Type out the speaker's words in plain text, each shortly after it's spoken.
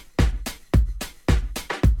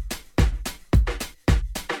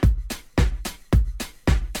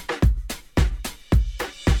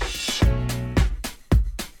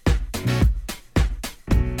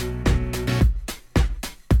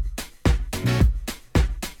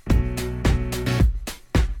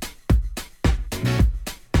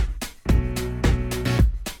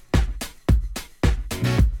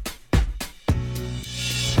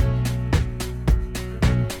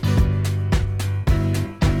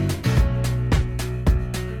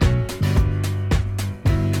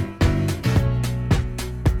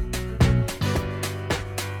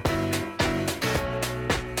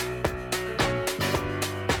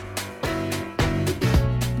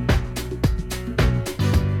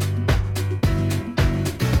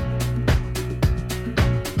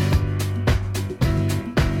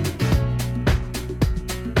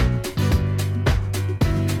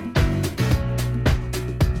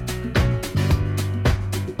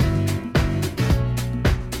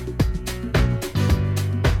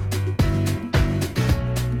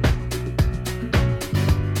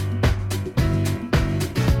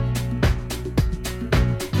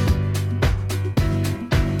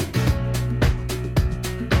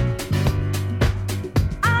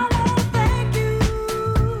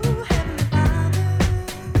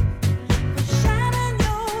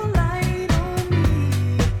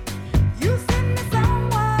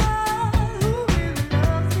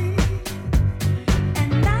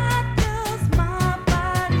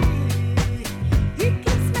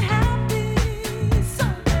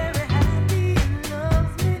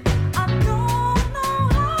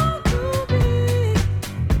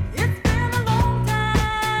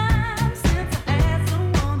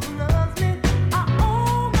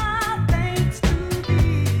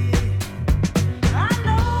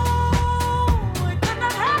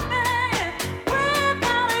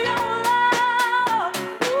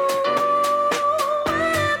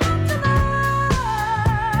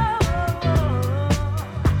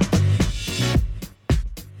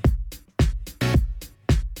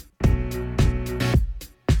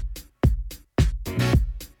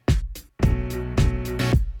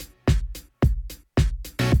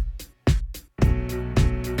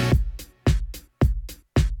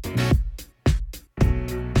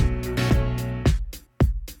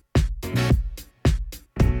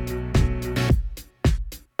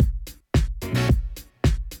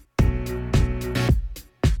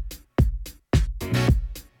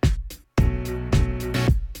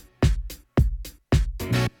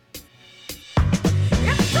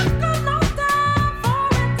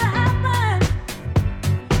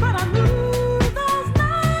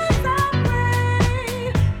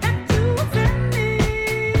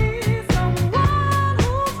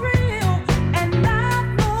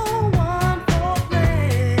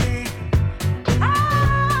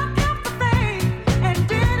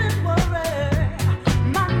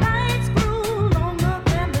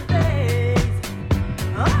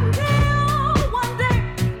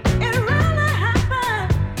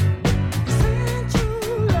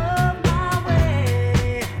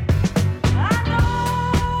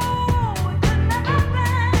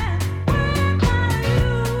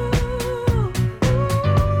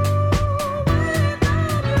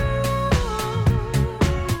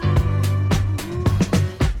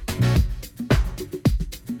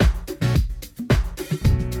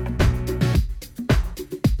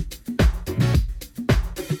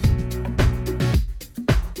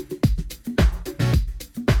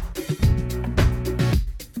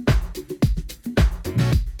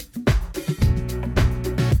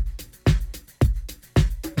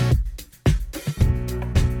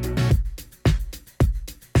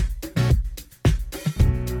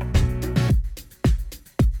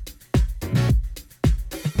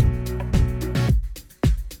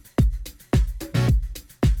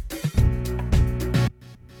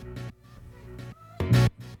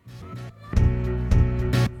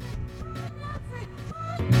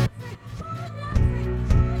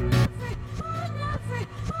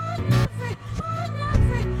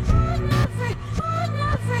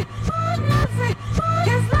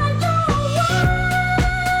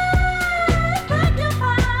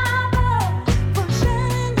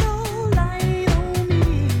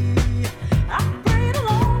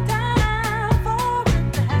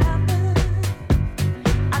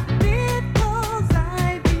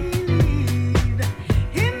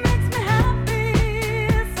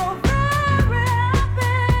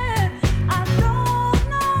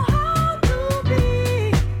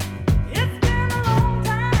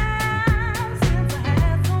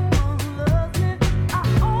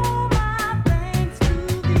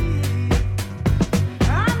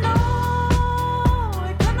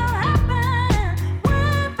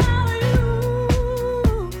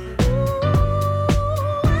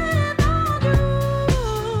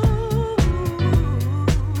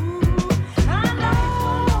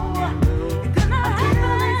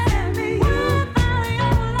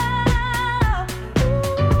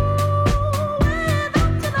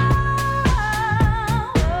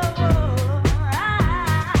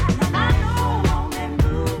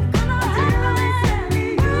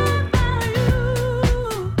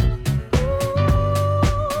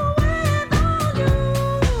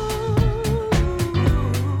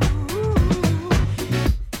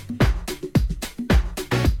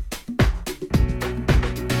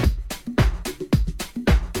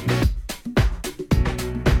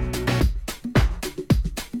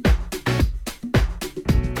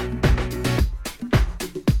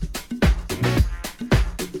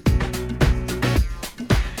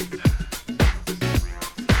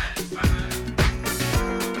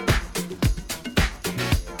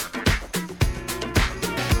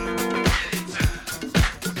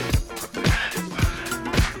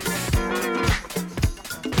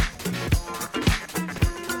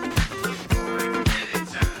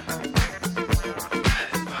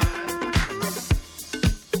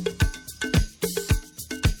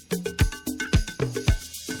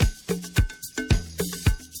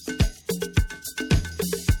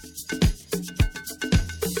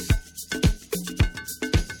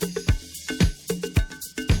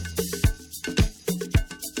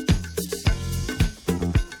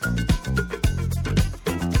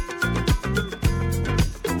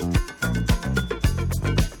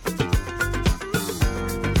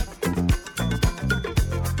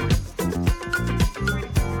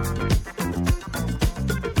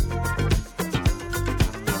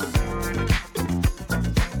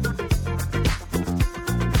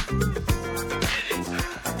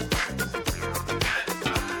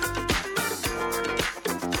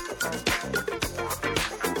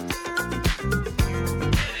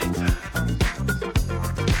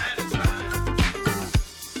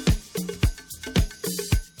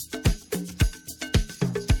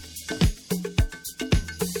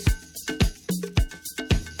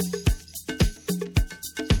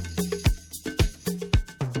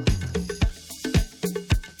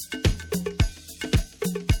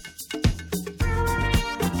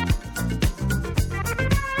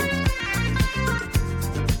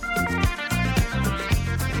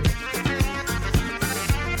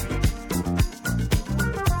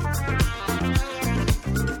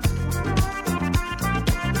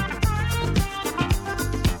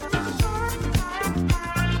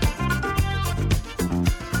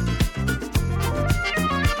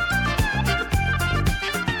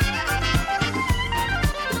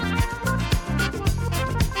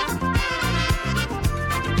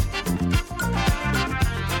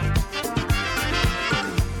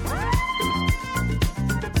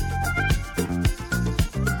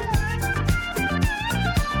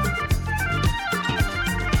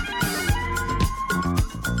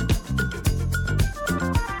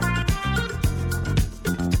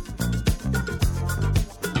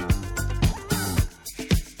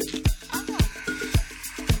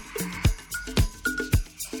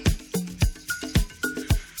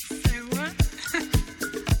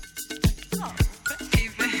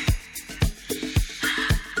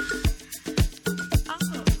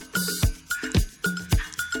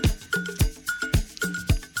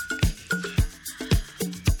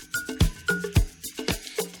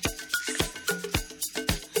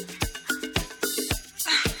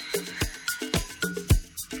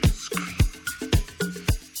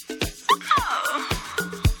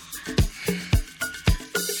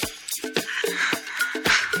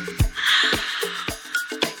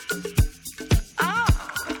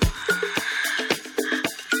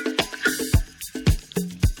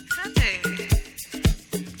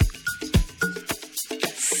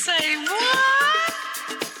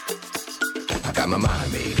my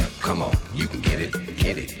mind made up. Come on, you can get it,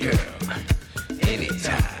 girl.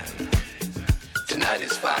 Anytime. Tonight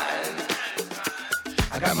is fine.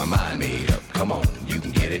 I got my mind made up. Come on, you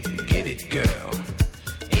can get it, girl.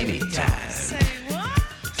 Anytime. Say what?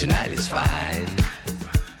 Tonight is fine.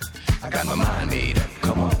 I got my mind made up.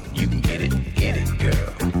 Come on, you can get it,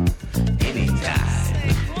 girl. Anytime.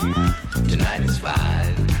 Say what? Tonight is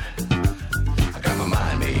fine. I got my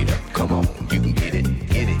mind made up. Come on, you can get it,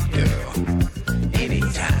 girl.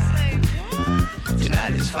 Anytime. Say what?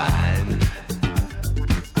 Tonight is fine.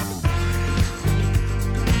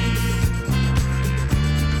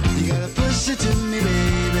 You gotta push it to me,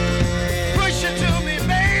 baby. Push it to me,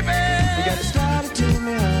 baby. You gotta slide it to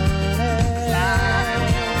me, honey.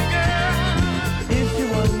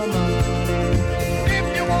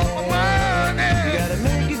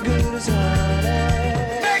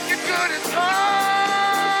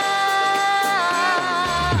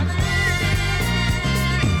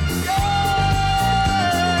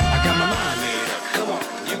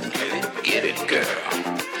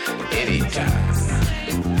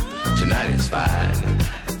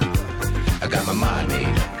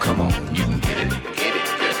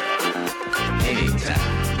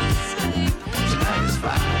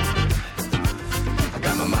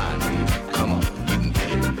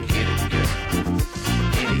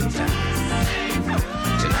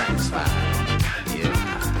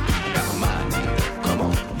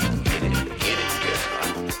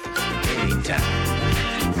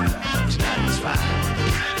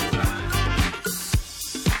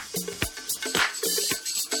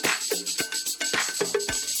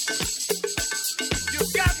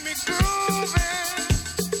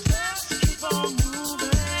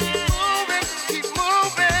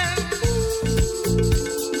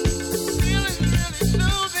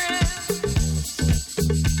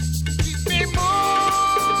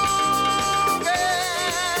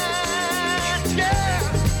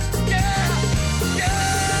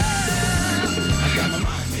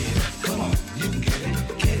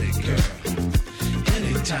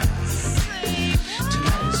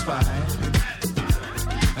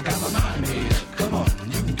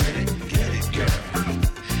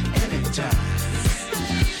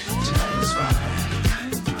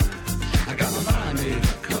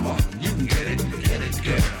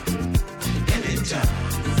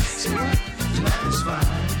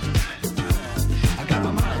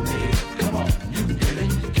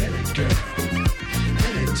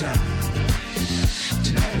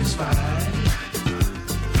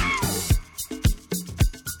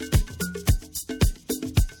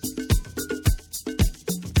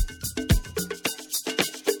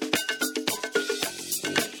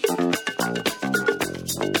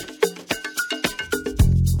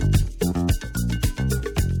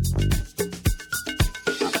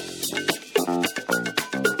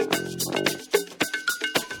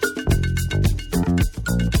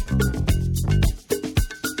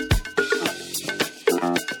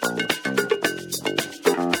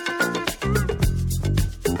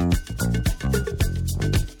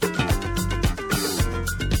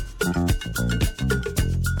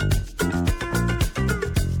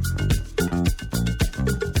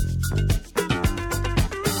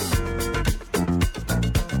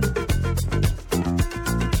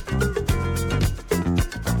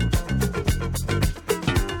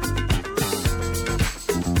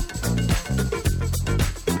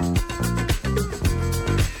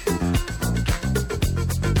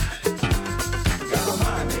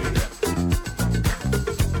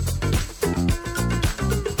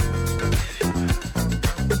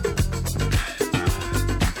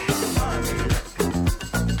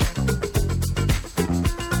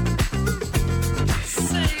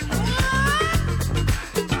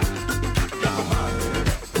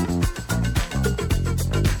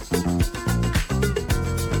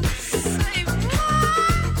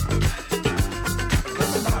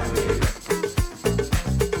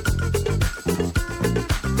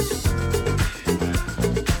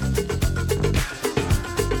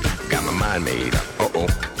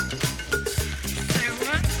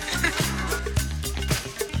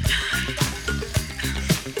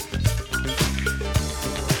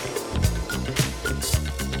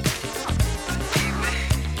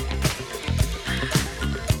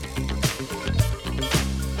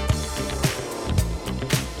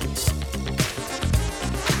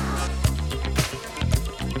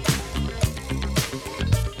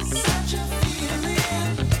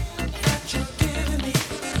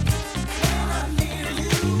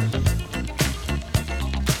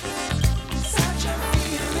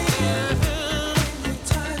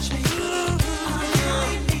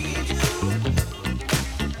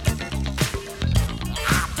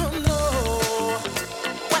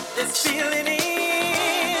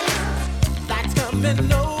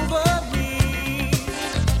 coming over me.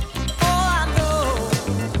 All I know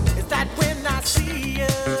is that when I see you,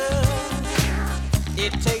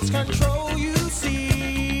 it takes control, you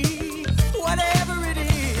see. Whatever it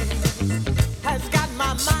is has got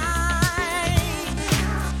my mind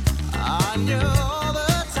on you all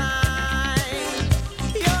the time.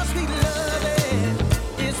 Your sweet loving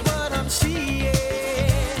is what I'm seeing.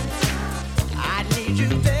 I need you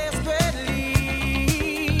desperately.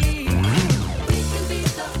 We can be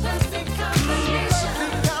the perfect combination.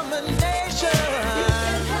 Perfect combination. You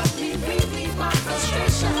can help me relieve my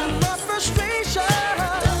frustration. My frustration.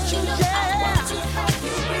 Don't you know I want to help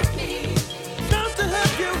you with me? Love to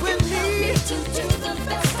help you with Help me. me to do the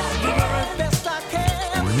best I The can. very best I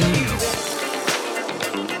can, baby.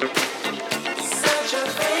 Such a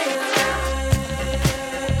feeling.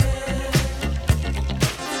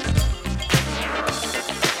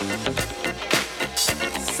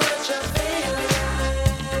 Such a feeling.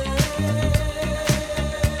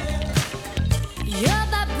 Your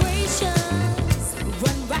vibrations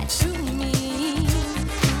run right through me,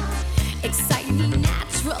 excite me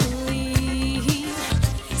naturally.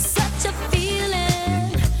 Such a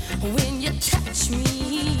feeling when you touch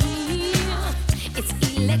me. It's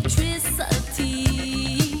electricity.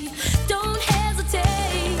 Don't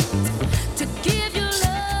hesitate to give your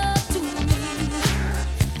love to me.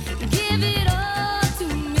 Give it all to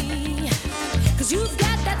me. 'Cause you've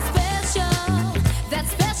got that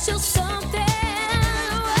special something,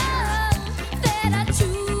 that I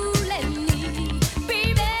truly need,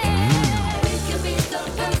 baby. We can be the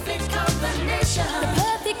perfect combination.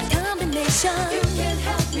 Perfect combination. You can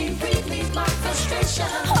help me relieve my frustration.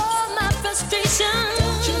 All my frustration.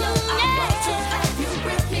 Don't you know I want to have you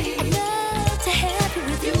with me? Love to have you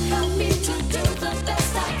with You help me to do the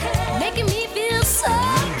best I can. making me feel so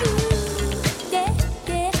good. Yeah,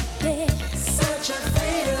 yeah, yeah. Such a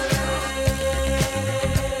feeling.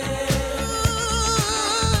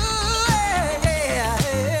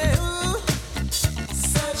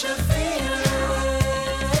 Such a feeling.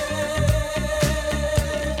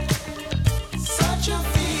 Such a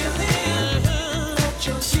feeling that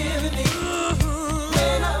you're giving me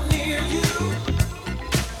when I'm near you.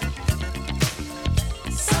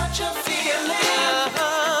 Such a feeling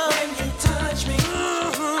when you touch me.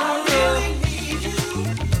 I really need you.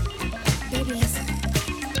 Baby, listen.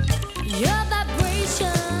 Your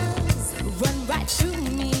vibrations run right through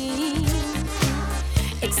me,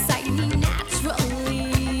 excite me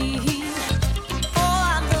naturally. All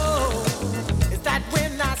I know is that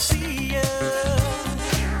when I see you,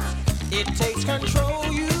 it takes control,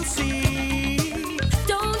 you see.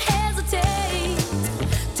 Don't hesitate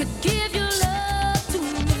to give your love to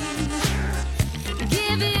me.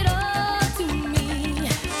 Give it all to me.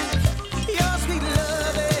 Your sweet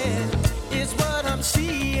loving is what I'm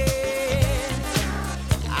seeing.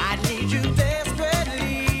 I need you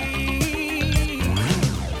desperately.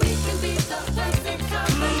 We can be the perfect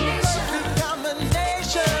combination. Perfect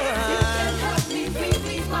combination. You can help me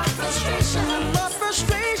relieve my frustration. My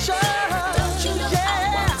frustration. Don't you know I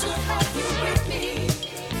Yeah. want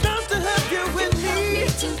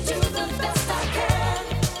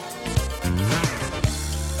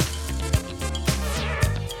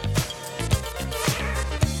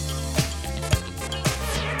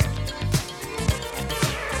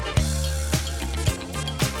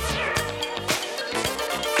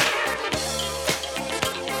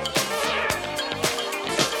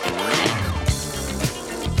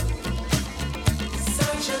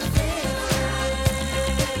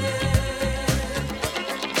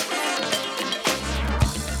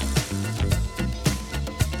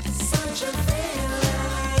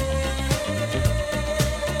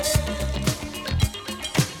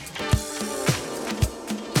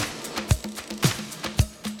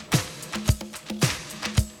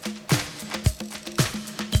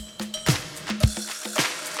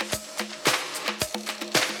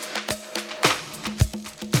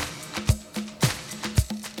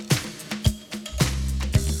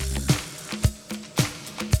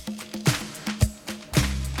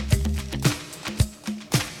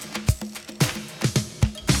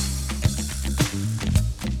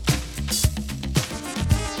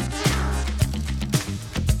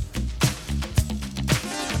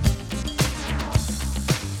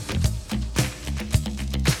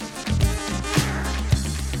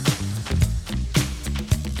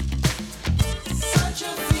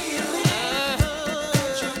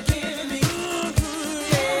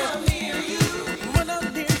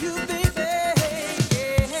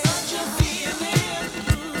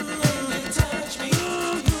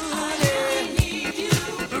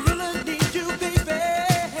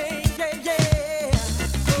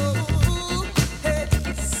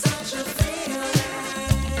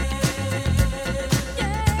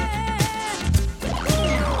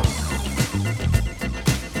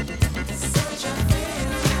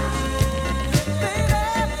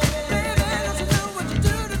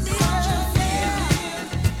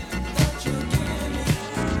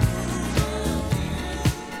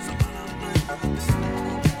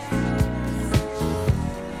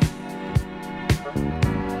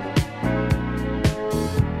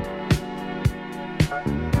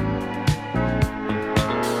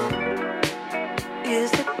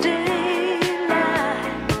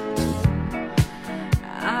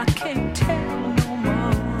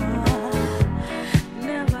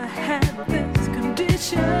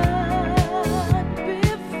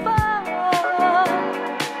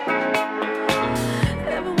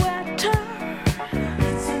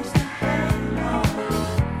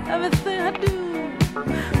everything I do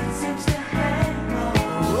seems to hang on.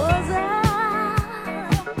 Was I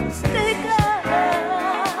mistaken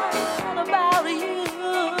about you?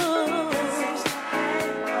 Seems to hang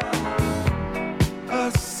on.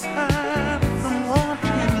 Aside from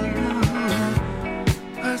wanting you,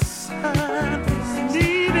 aside from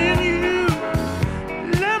needing you,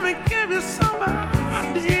 let me give you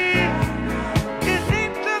somebody. It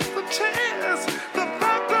ain't just a chance. The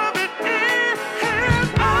fact of it is,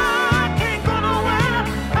 I can't go no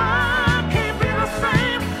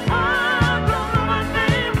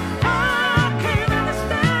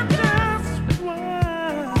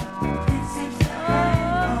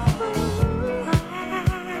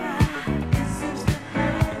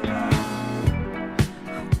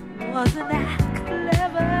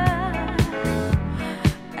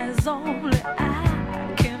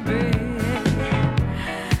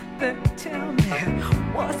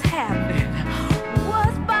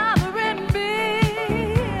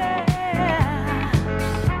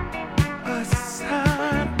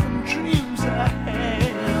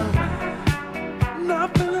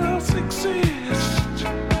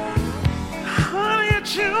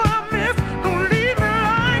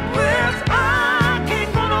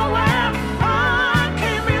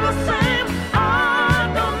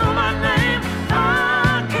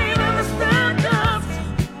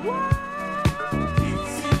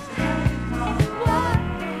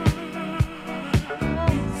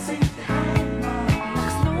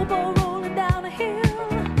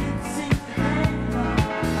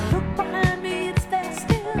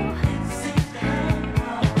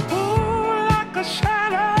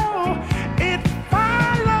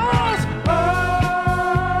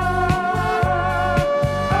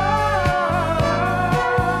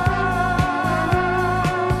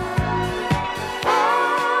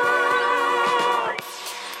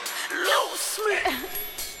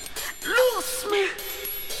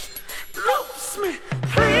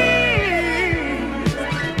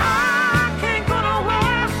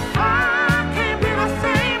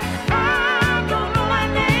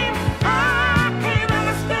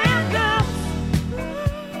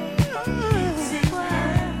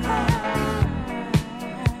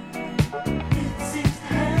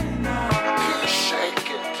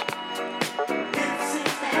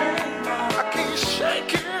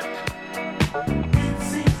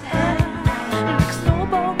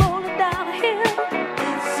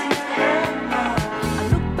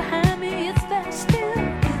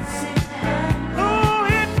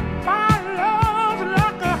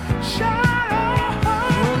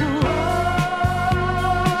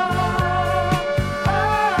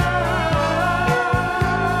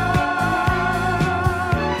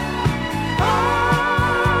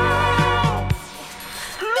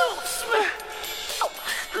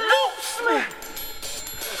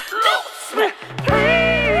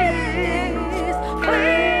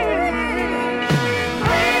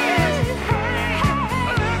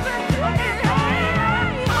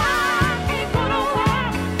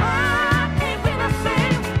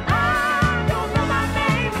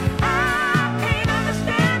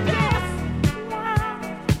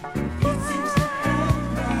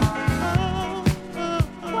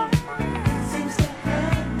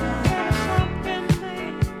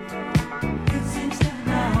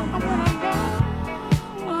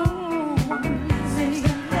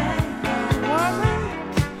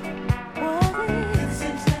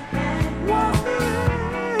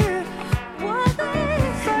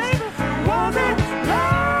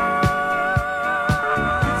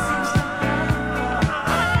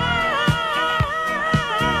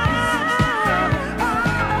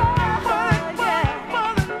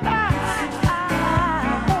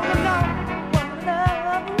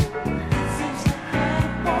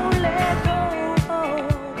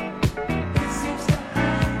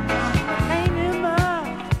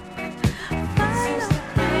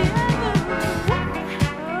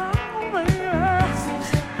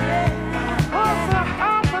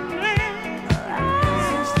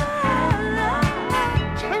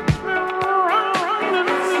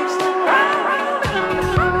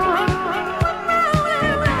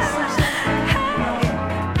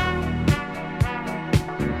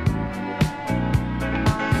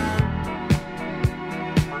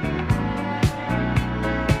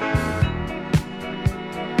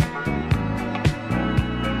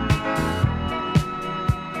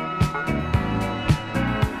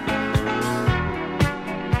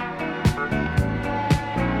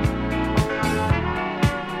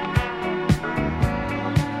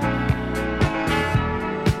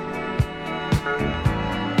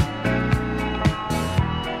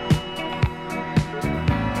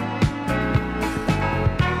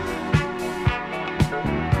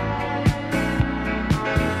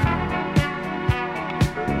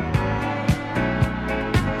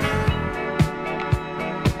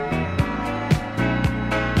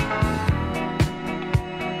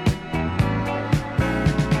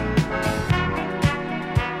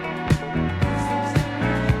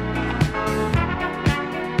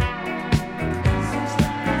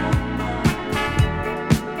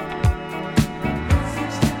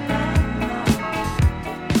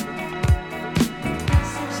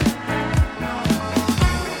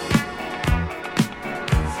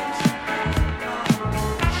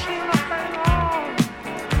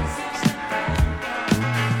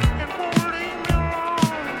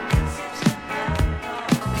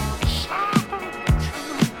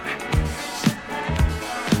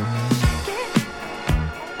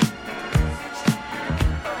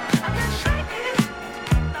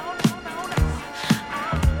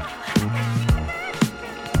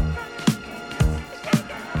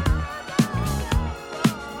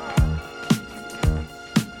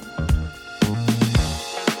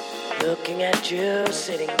you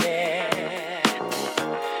sitting there,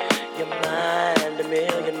 your mind a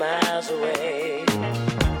million miles away.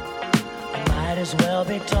 I might as well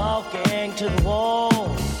be talking to the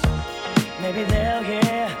wall. Maybe they'll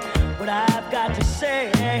hear what I've got to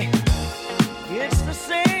say. It's the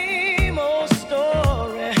same old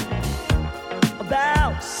story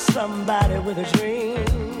about somebody with a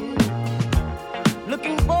dream,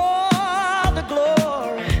 looking for the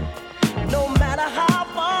glory, no matter how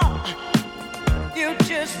far you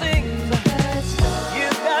just think. You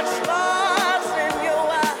got stars in your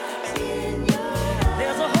eyes.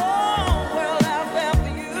 There's a whole world out there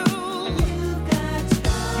for you.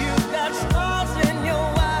 You got stars in your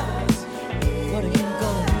eyes. What are you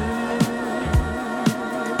gonna do?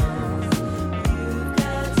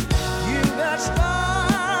 You got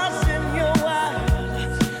stars in your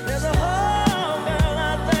eyes. There's a whole world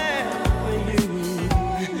out there for you.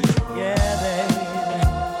 Yeah, baby.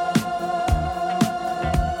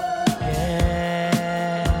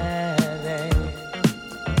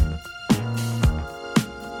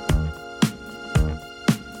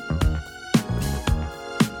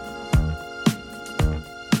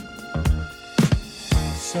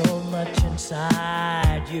 So much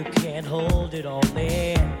inside, you can't hold it all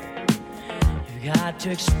in. You got to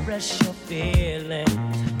express your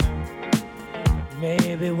feelings.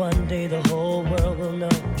 Maybe one day the whole world will know.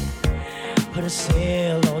 Put a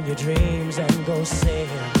sail on your dreams and go sail.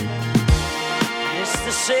 It's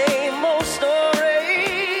the same old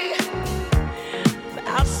story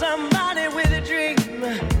about somebody with a dream,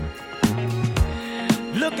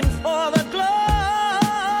 looking for the glory.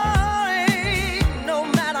 No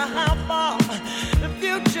matter how far the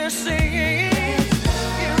future seems,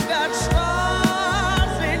 you got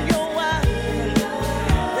stars in your eyes.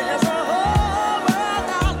 There's a whole world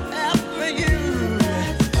out there for you.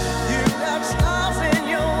 You got stars in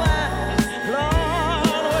your eyes.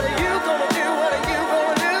 Lord, what are you gonna do? What are you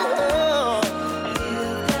gonna do?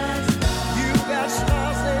 You got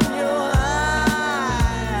stars in your eyes.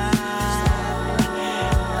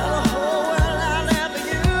 And a whole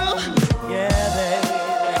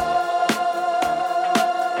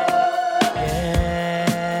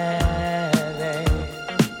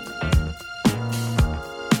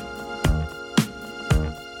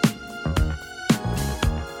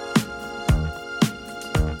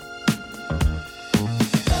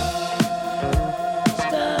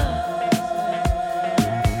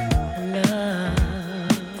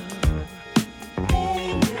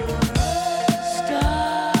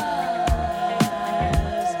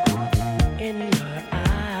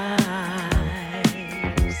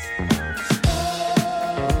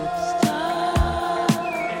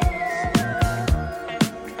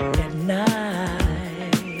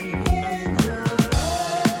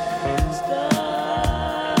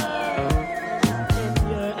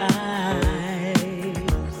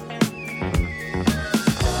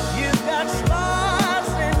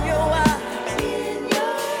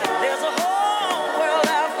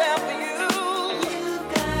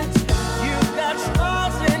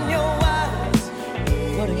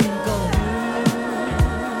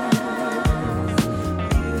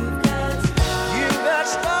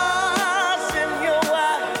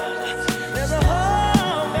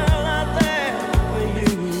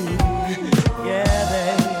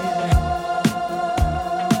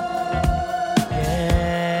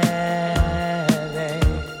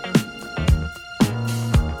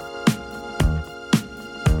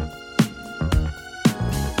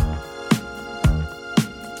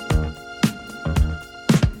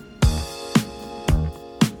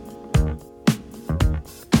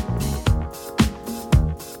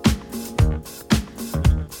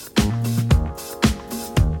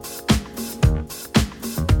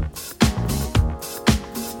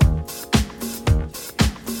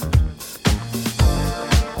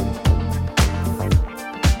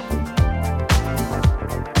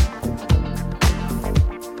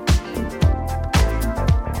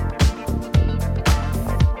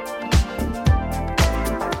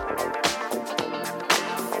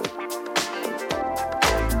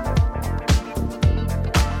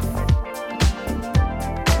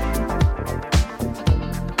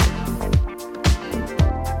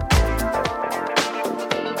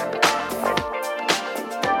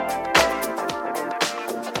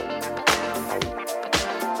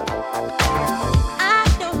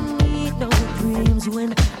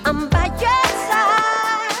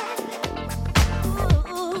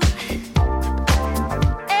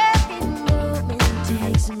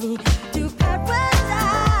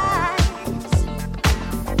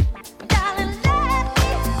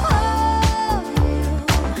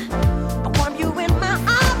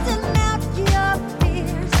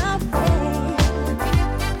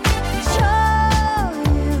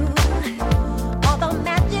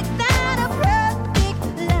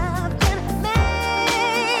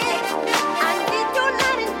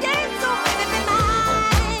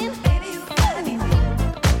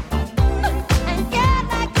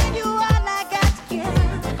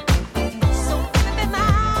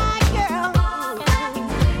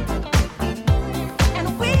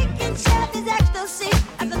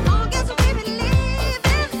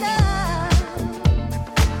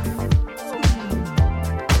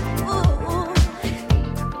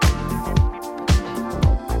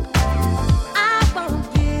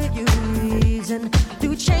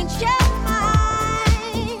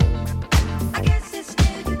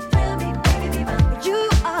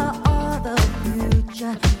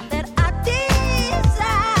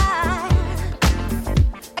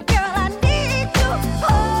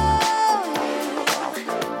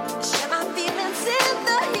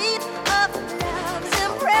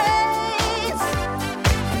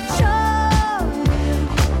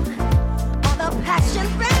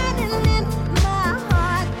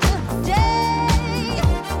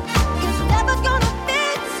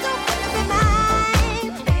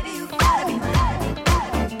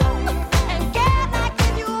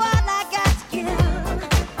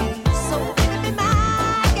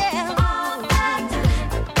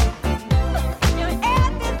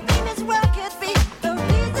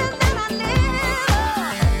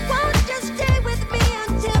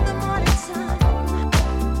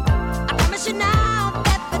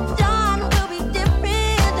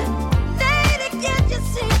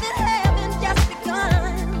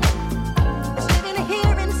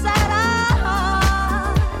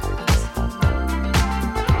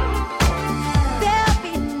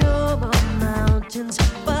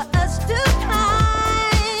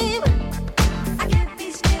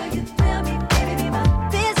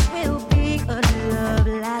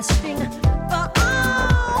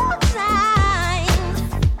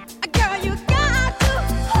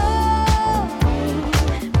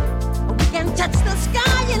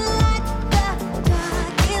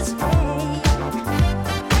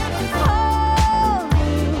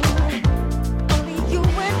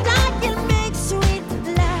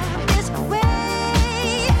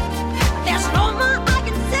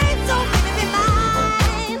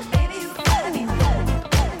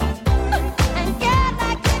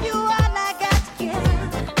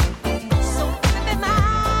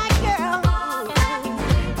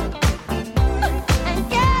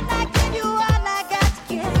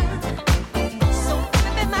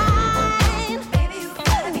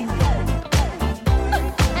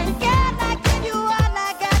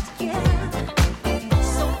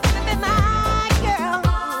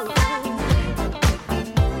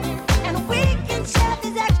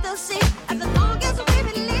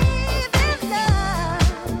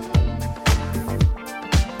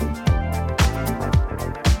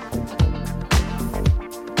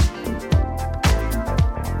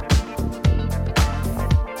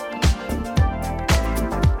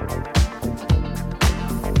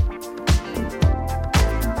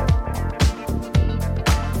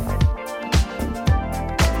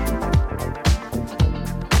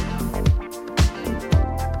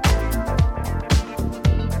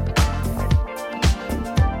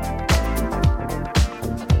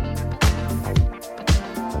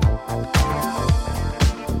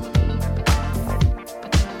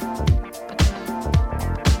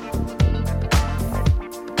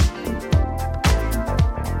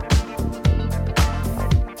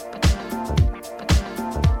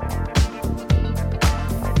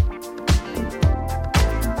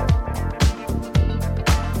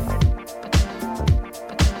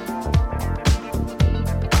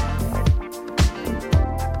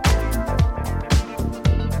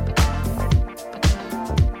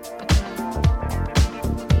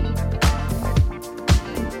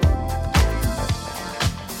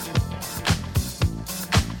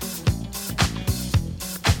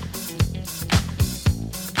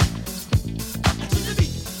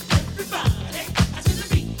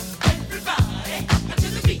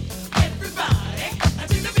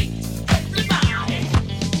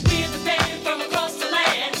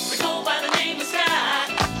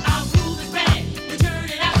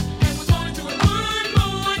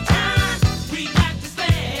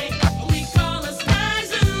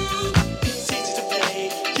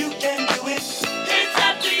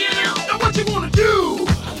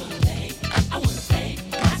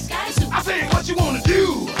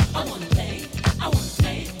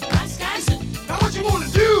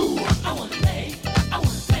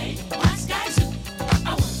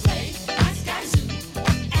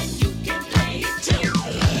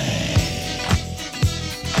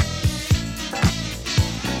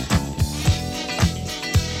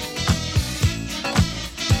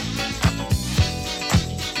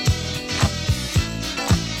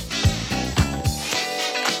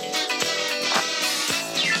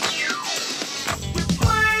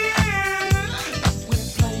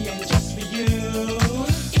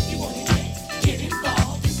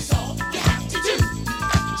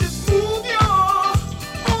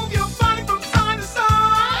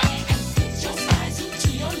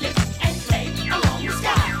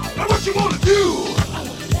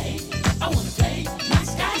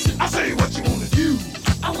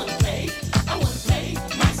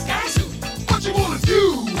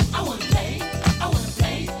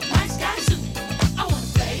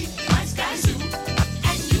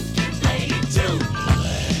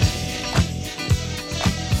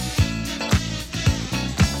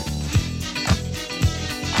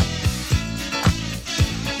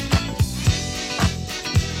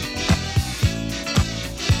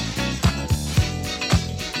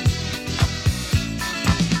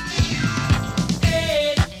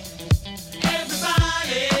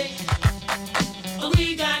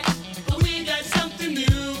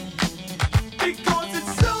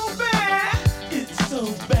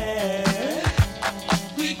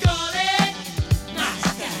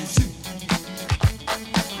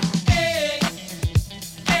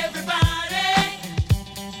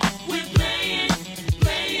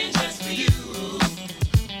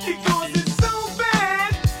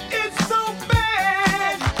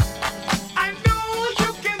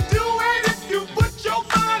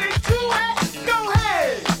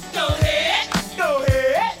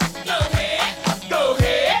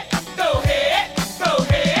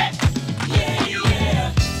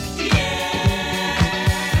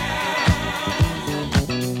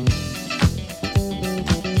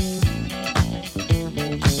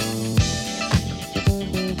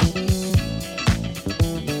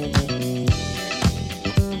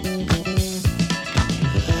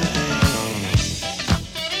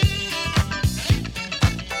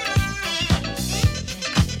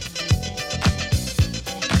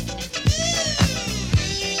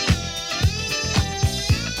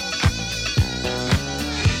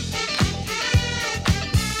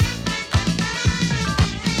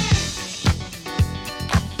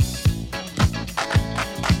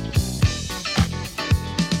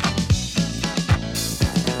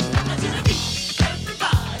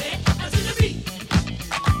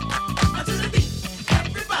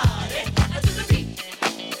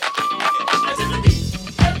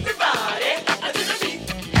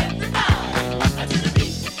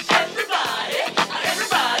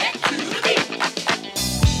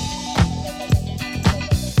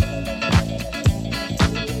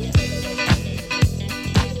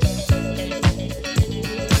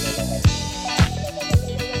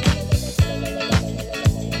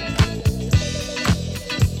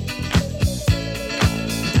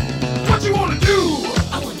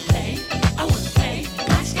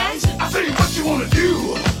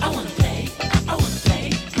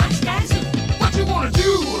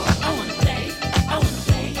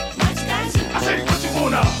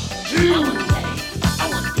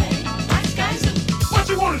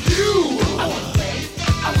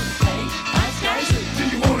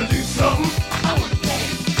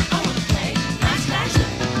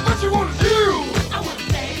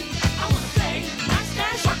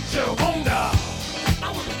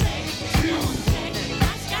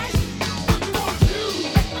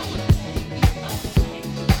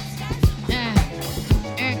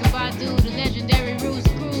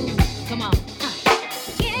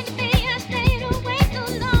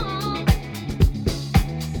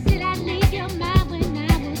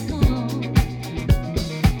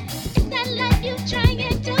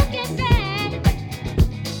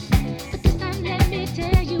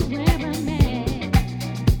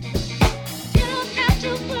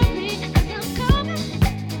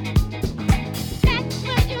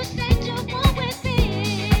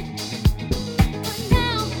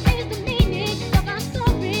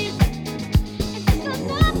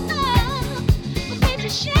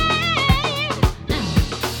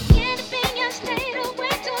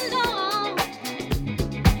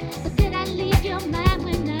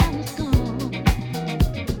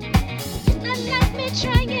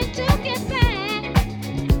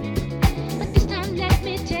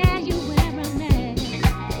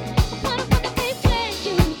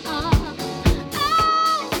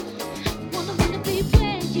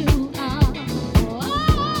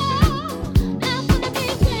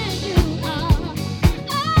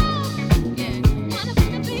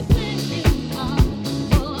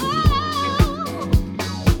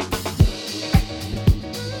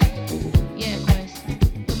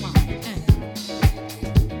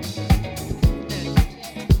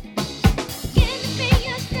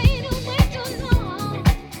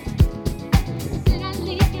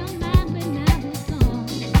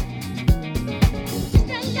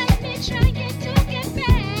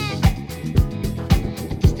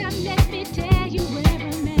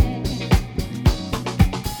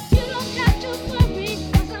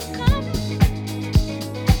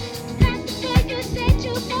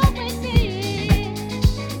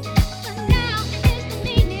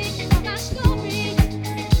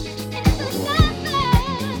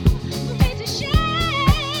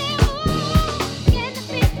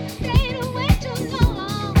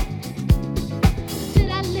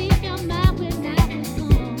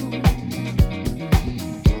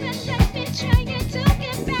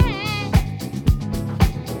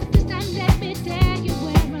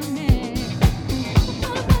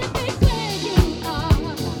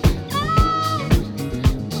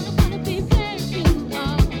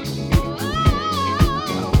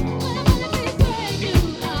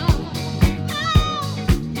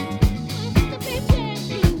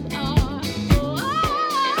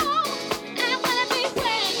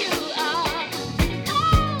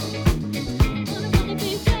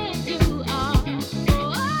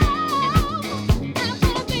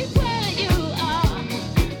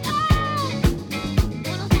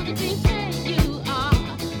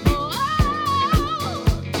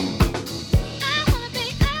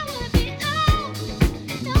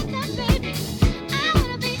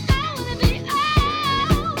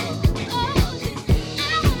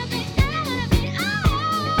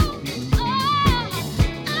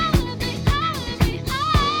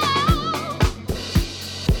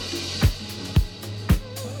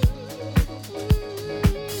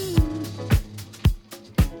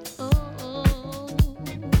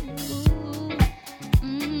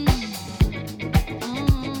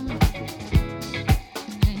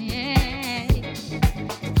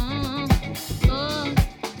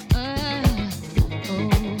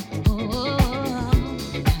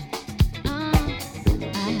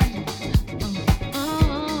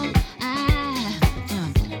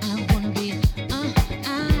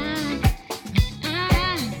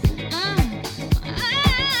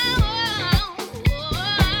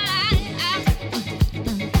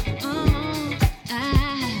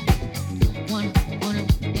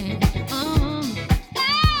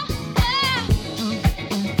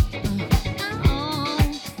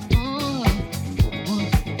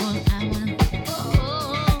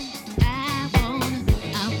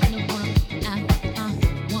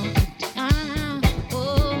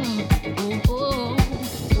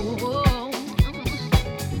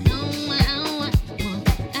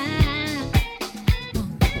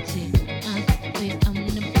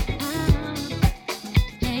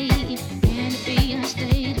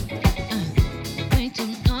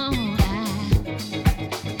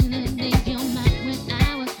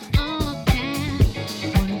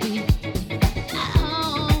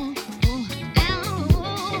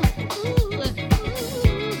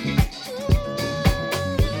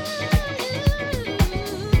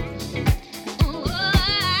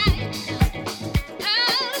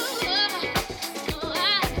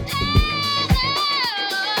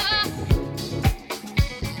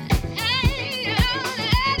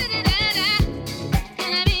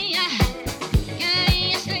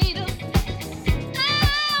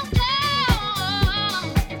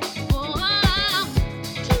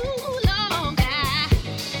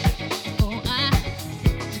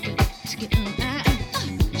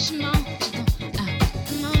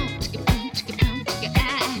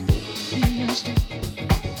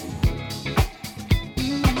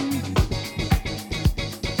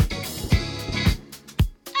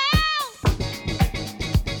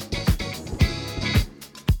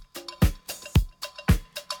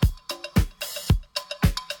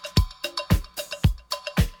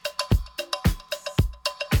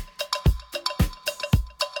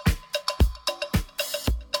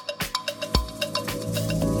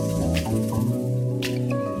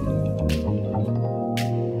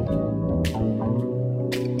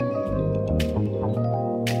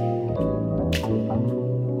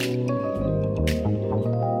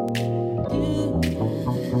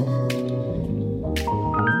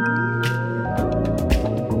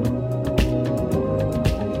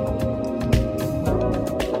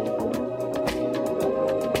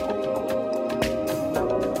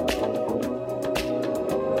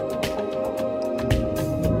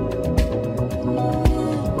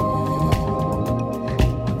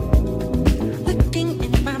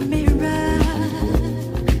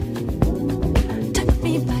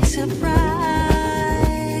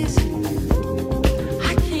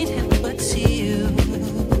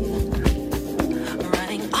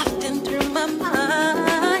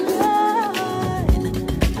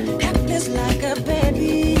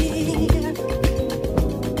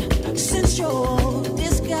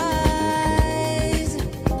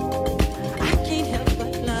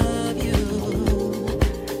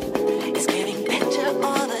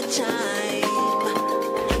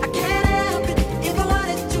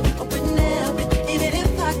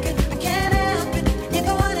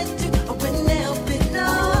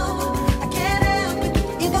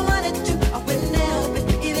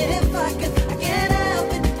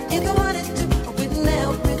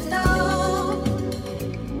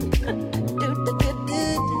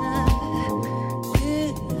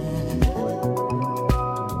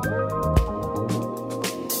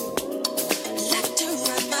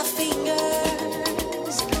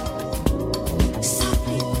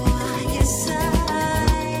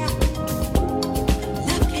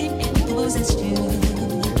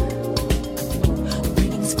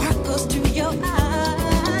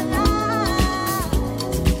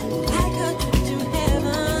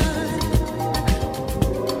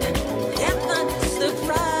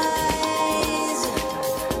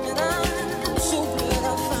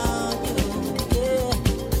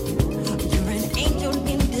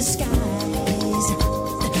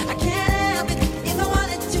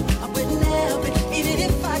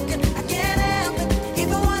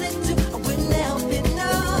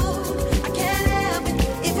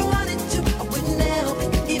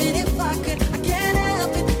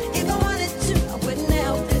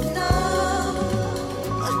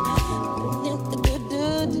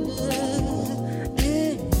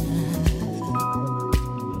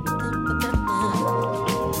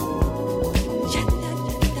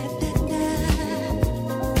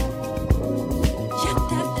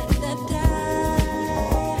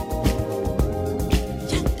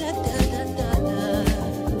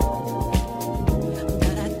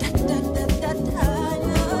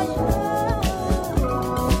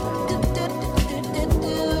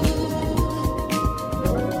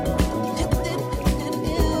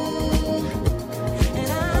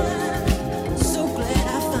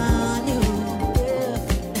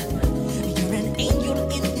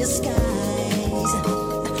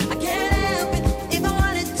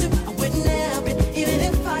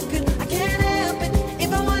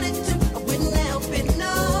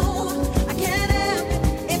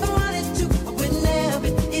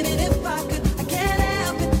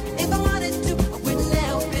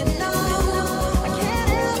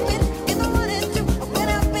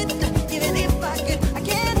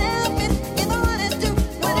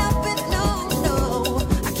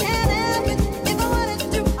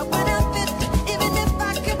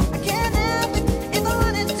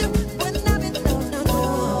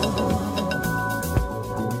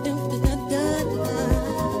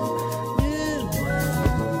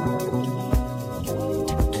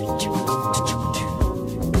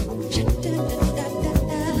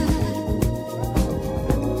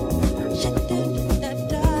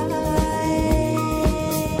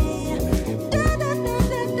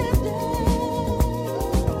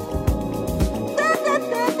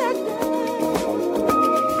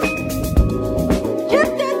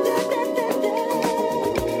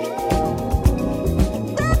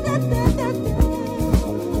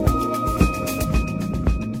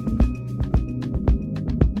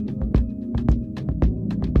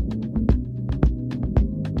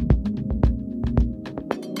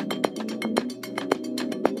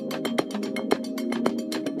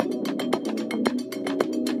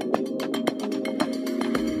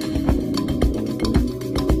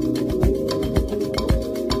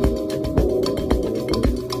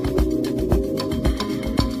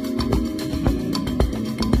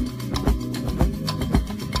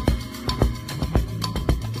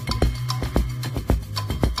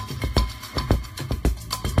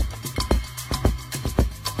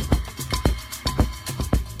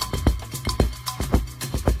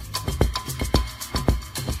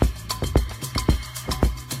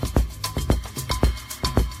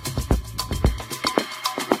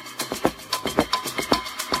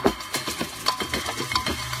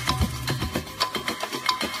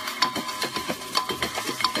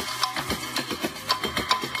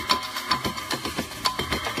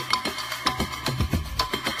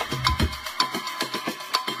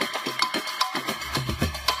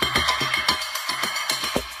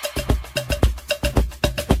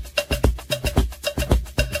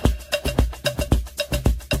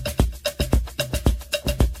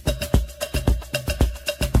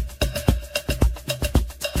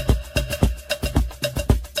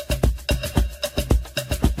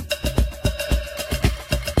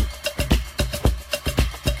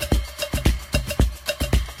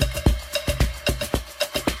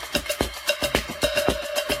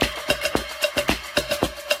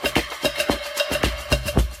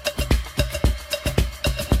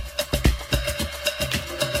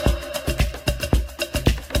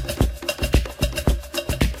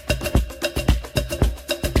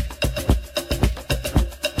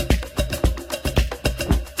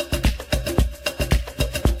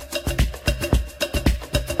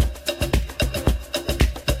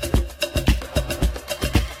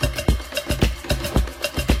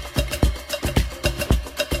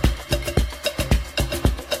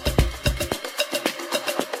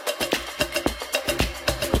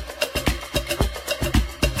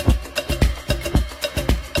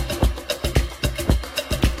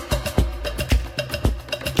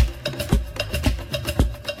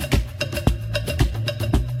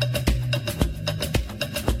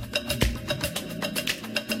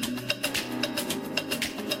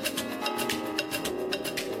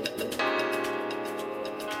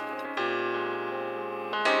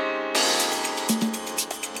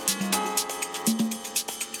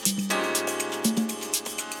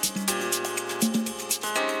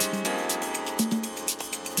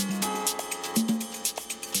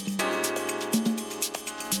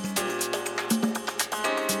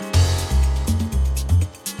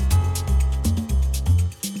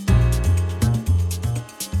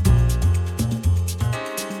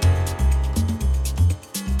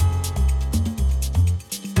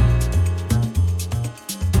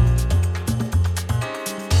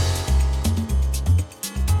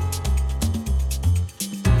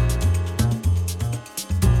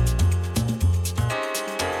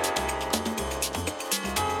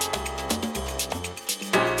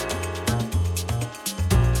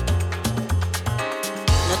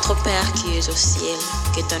es au ciel,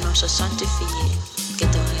 que ton nom soit sanctifié, que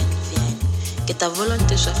ton règne vienne, que ta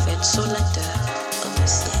volonté soit faite sur la terre comme au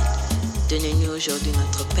ciel. Donne-nous aujourd'hui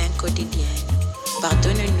notre pain quotidien.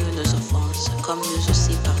 Pardonne-nous nos offenses, comme nous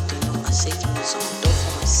aussi pardonnons à ceux qui nous ont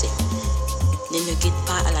offensés. Ne nous guide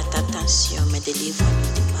pas à la tentation, mais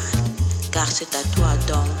délivre-nous du mal. Car c'est à toi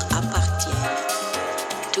donc appartiennent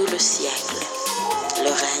tout le siècle, le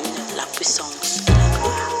règne, la puissance et la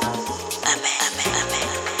gloire. Amen, amen, amen.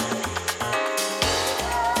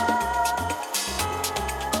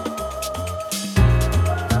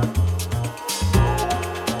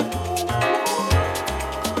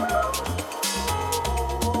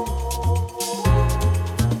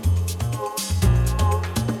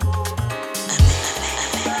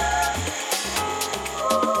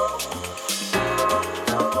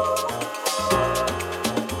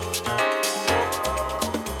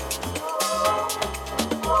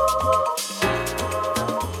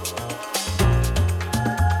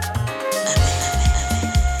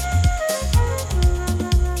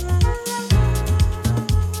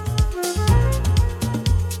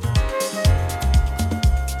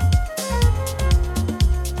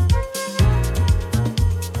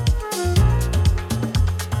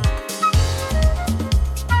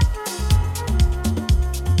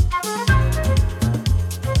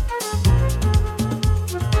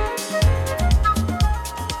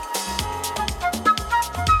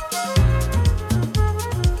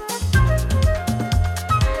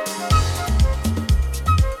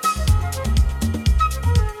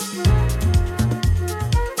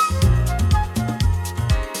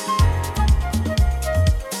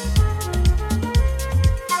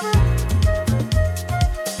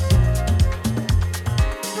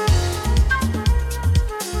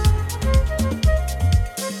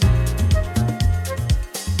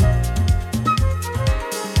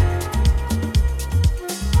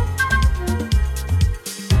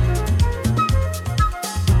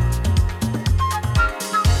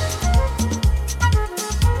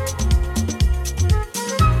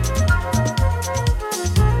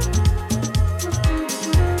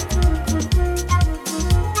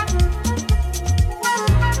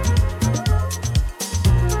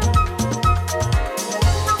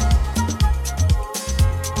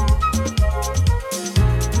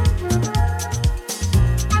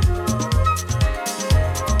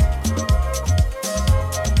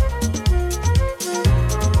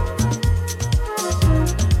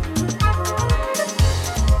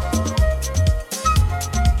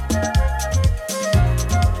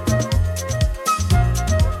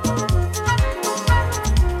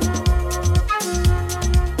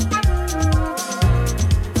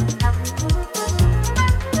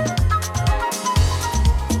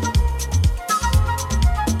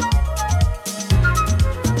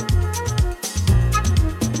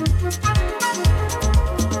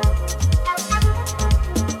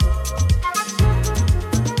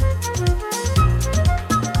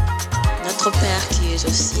 Notre Père qui es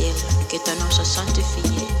au ciel, que ton nom soit sanctifié,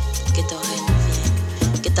 que ton règne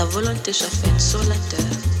vienne, que ta volonté soit faite sur la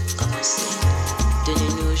terre comme au ciel.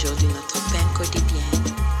 Donne-nous aujourd'hui notre pain quotidien.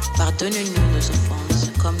 Pardonne-nous nos offenses,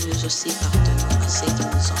 comme nous aussi pardonnons à ceux qui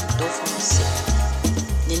nous ont offensés.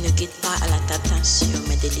 Ne nous guide pas à la tentation,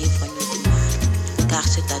 mais délivre-nous du mal. Car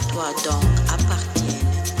c'est à toi donc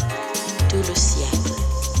appartiennent tout le siècle,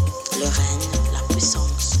 le règne, la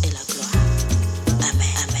puissance et la gloire.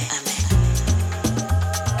 Amen, amen, amen.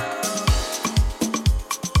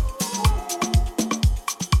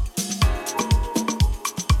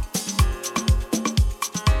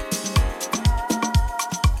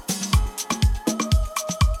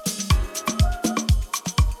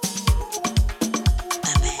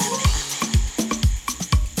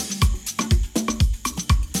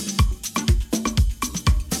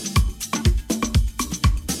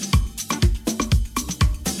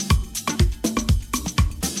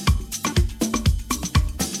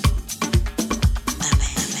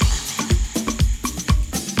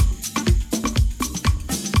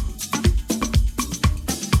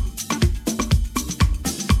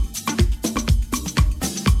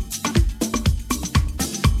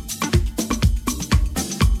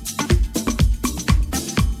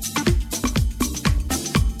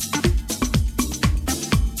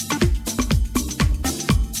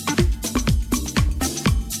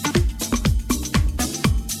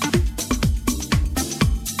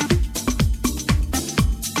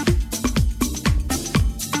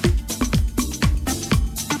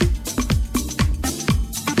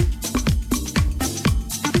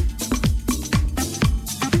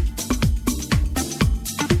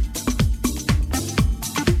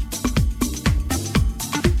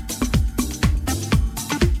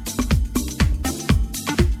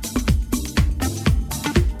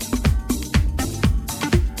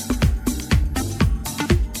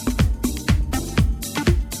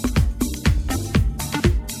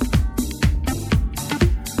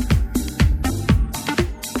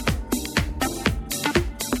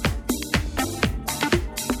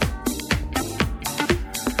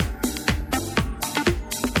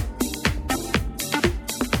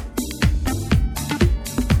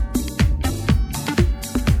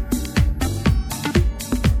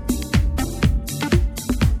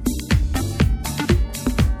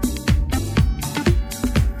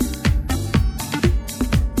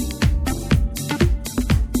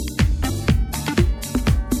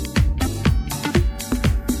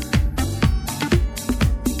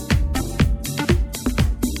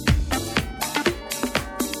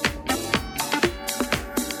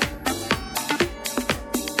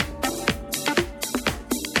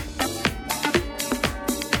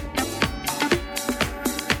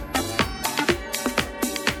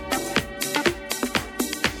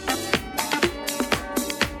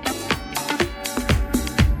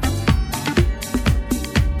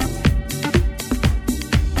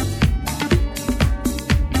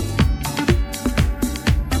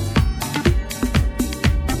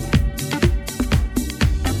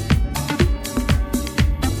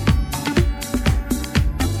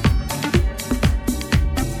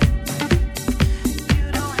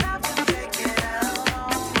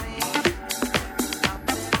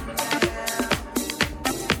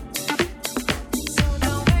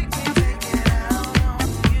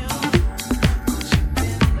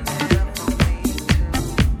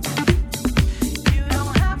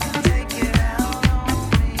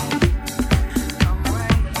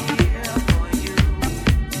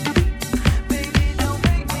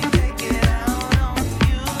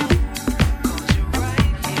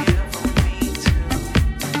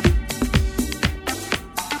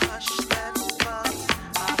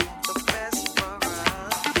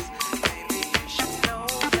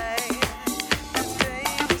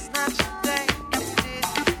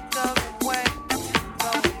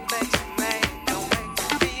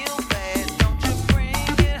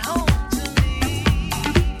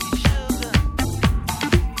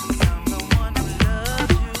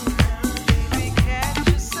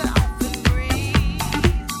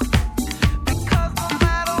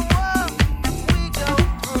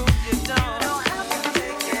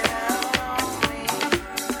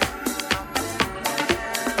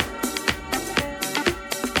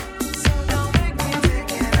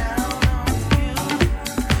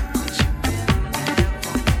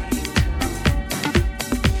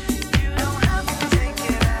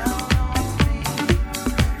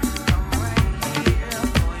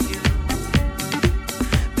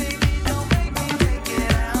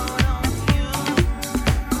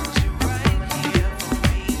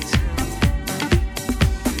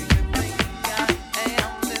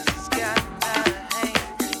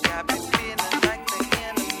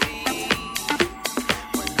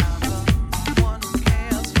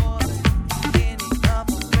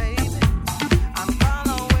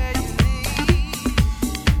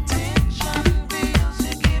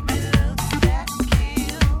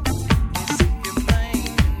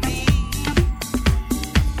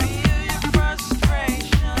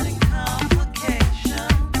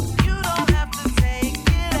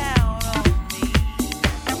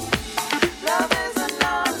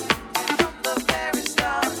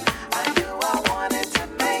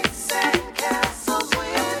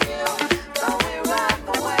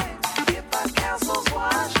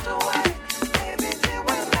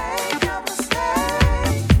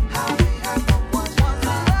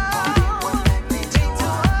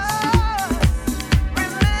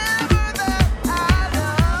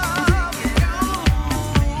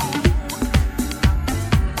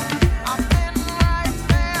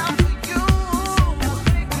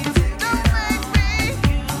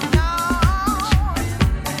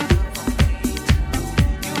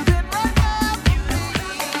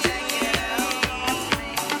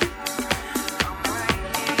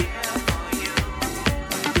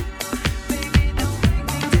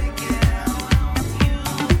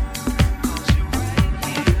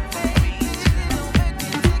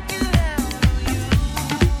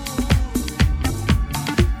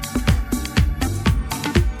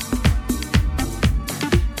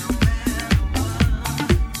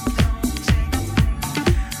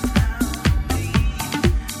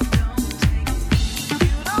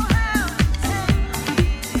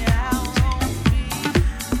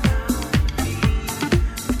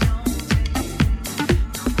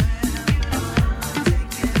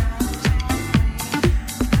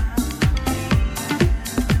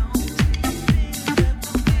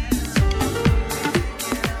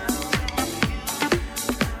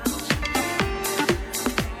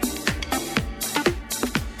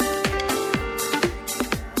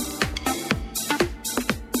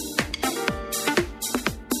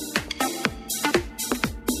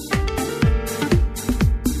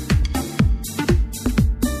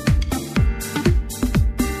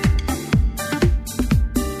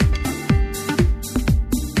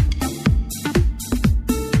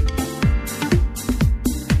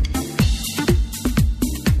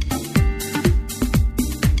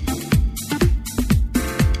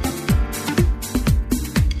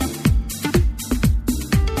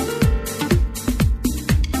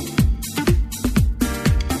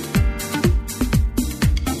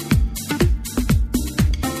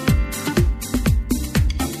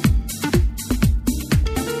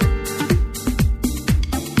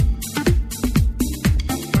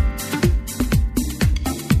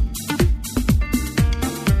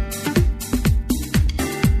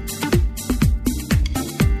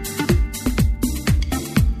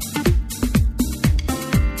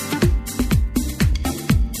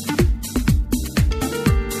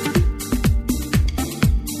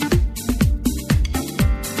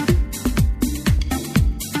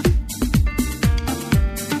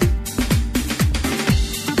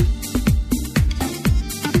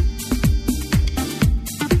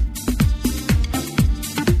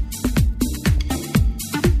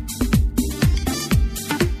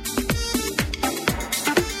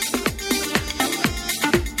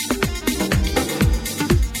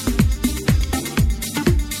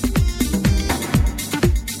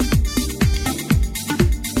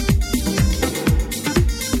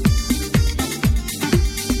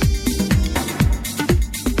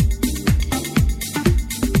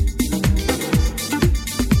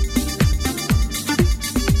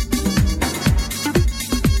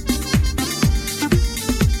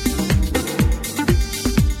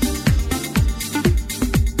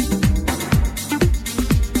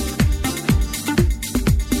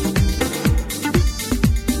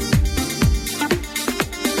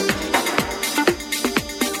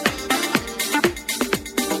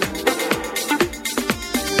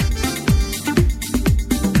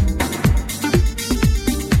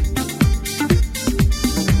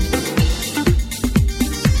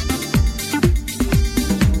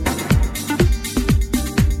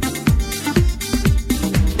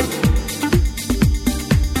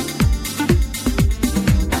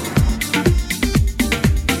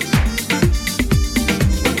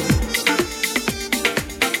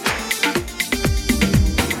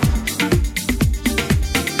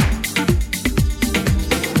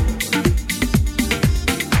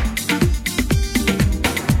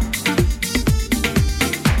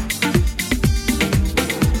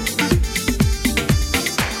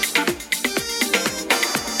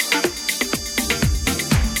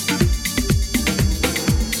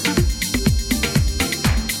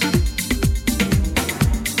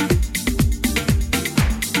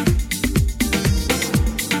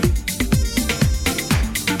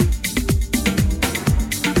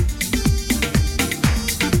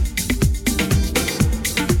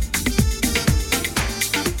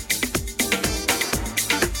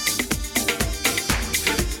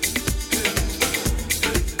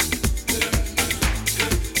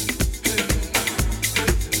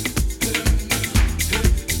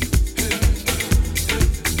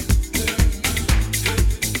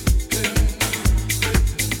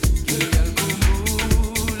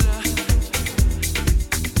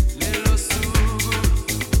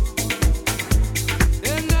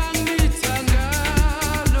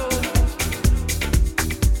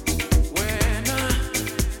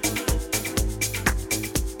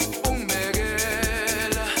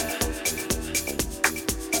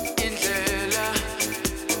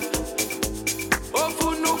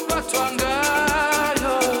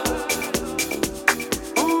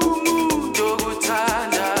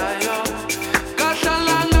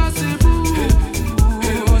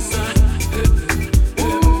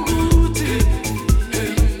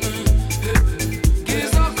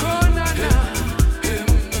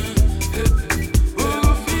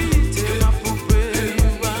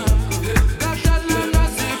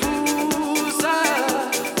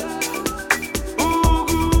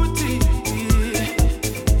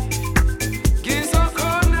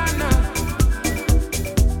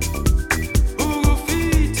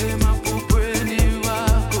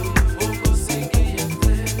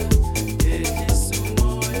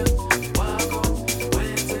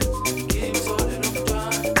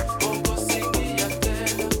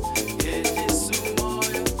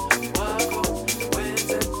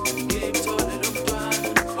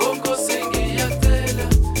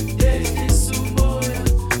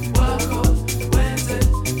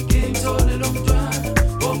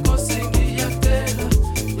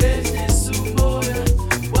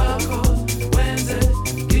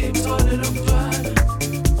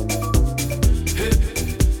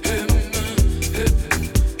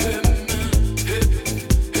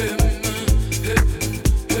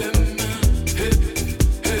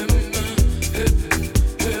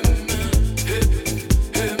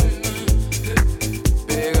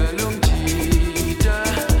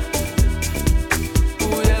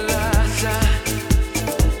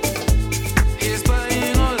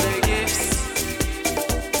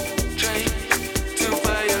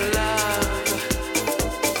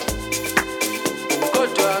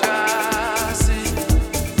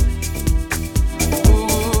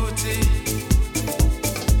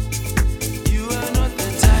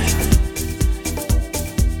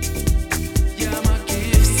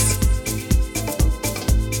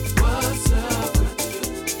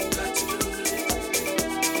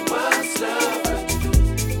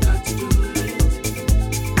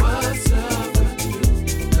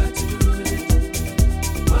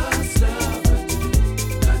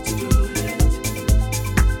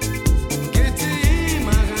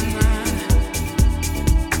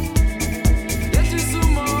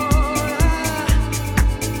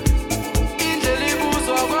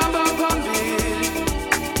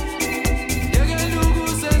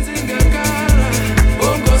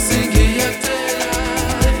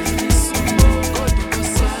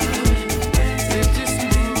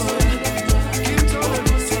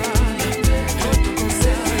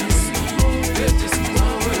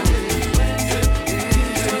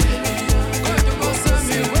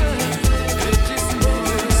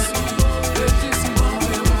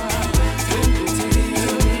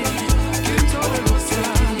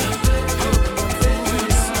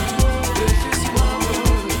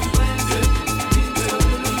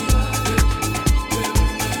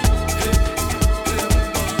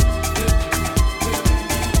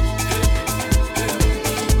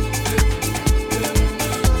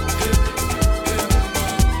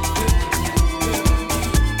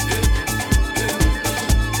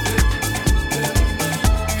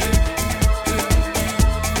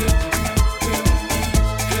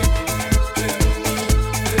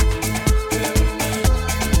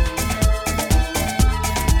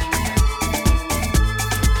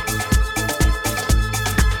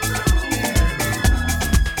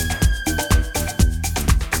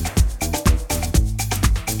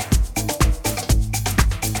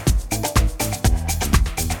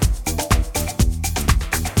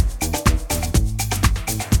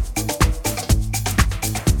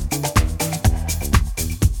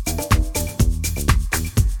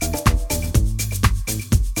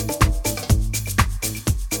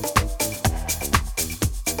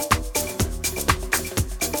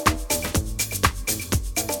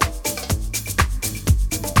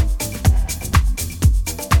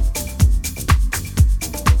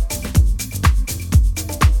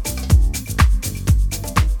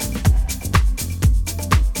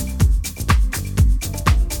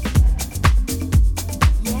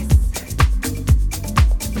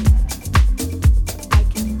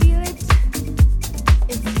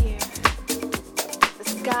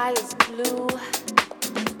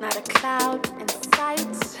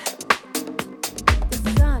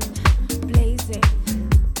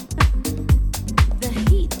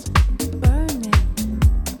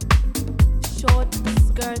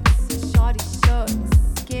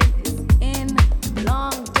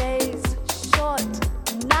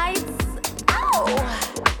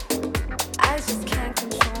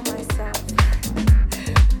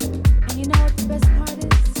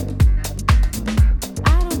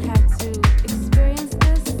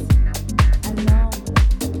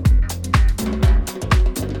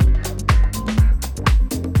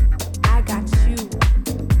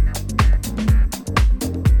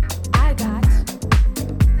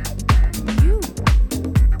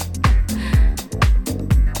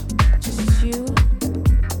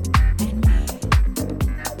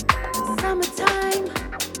 summertime.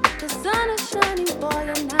 The sun is shining, boy,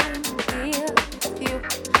 and I am here with you.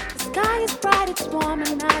 The sky is bright, it's warm,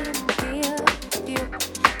 and I am here with you.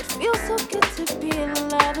 It feels so good to be in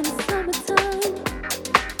love in summertime.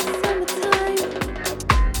 Summertime,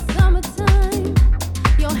 summertime.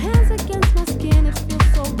 Your hands against my skin, it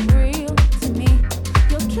feels so real to me.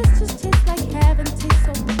 Your kiss just tastes like heaven, tastes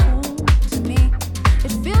so cool to me.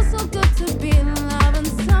 It feels so good to be in love in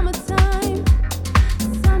summertime.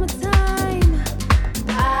 Summertime.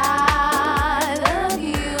 I love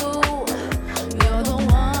you. You're the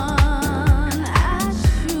one I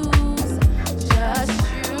choose. Just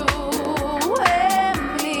you and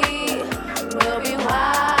me. We'll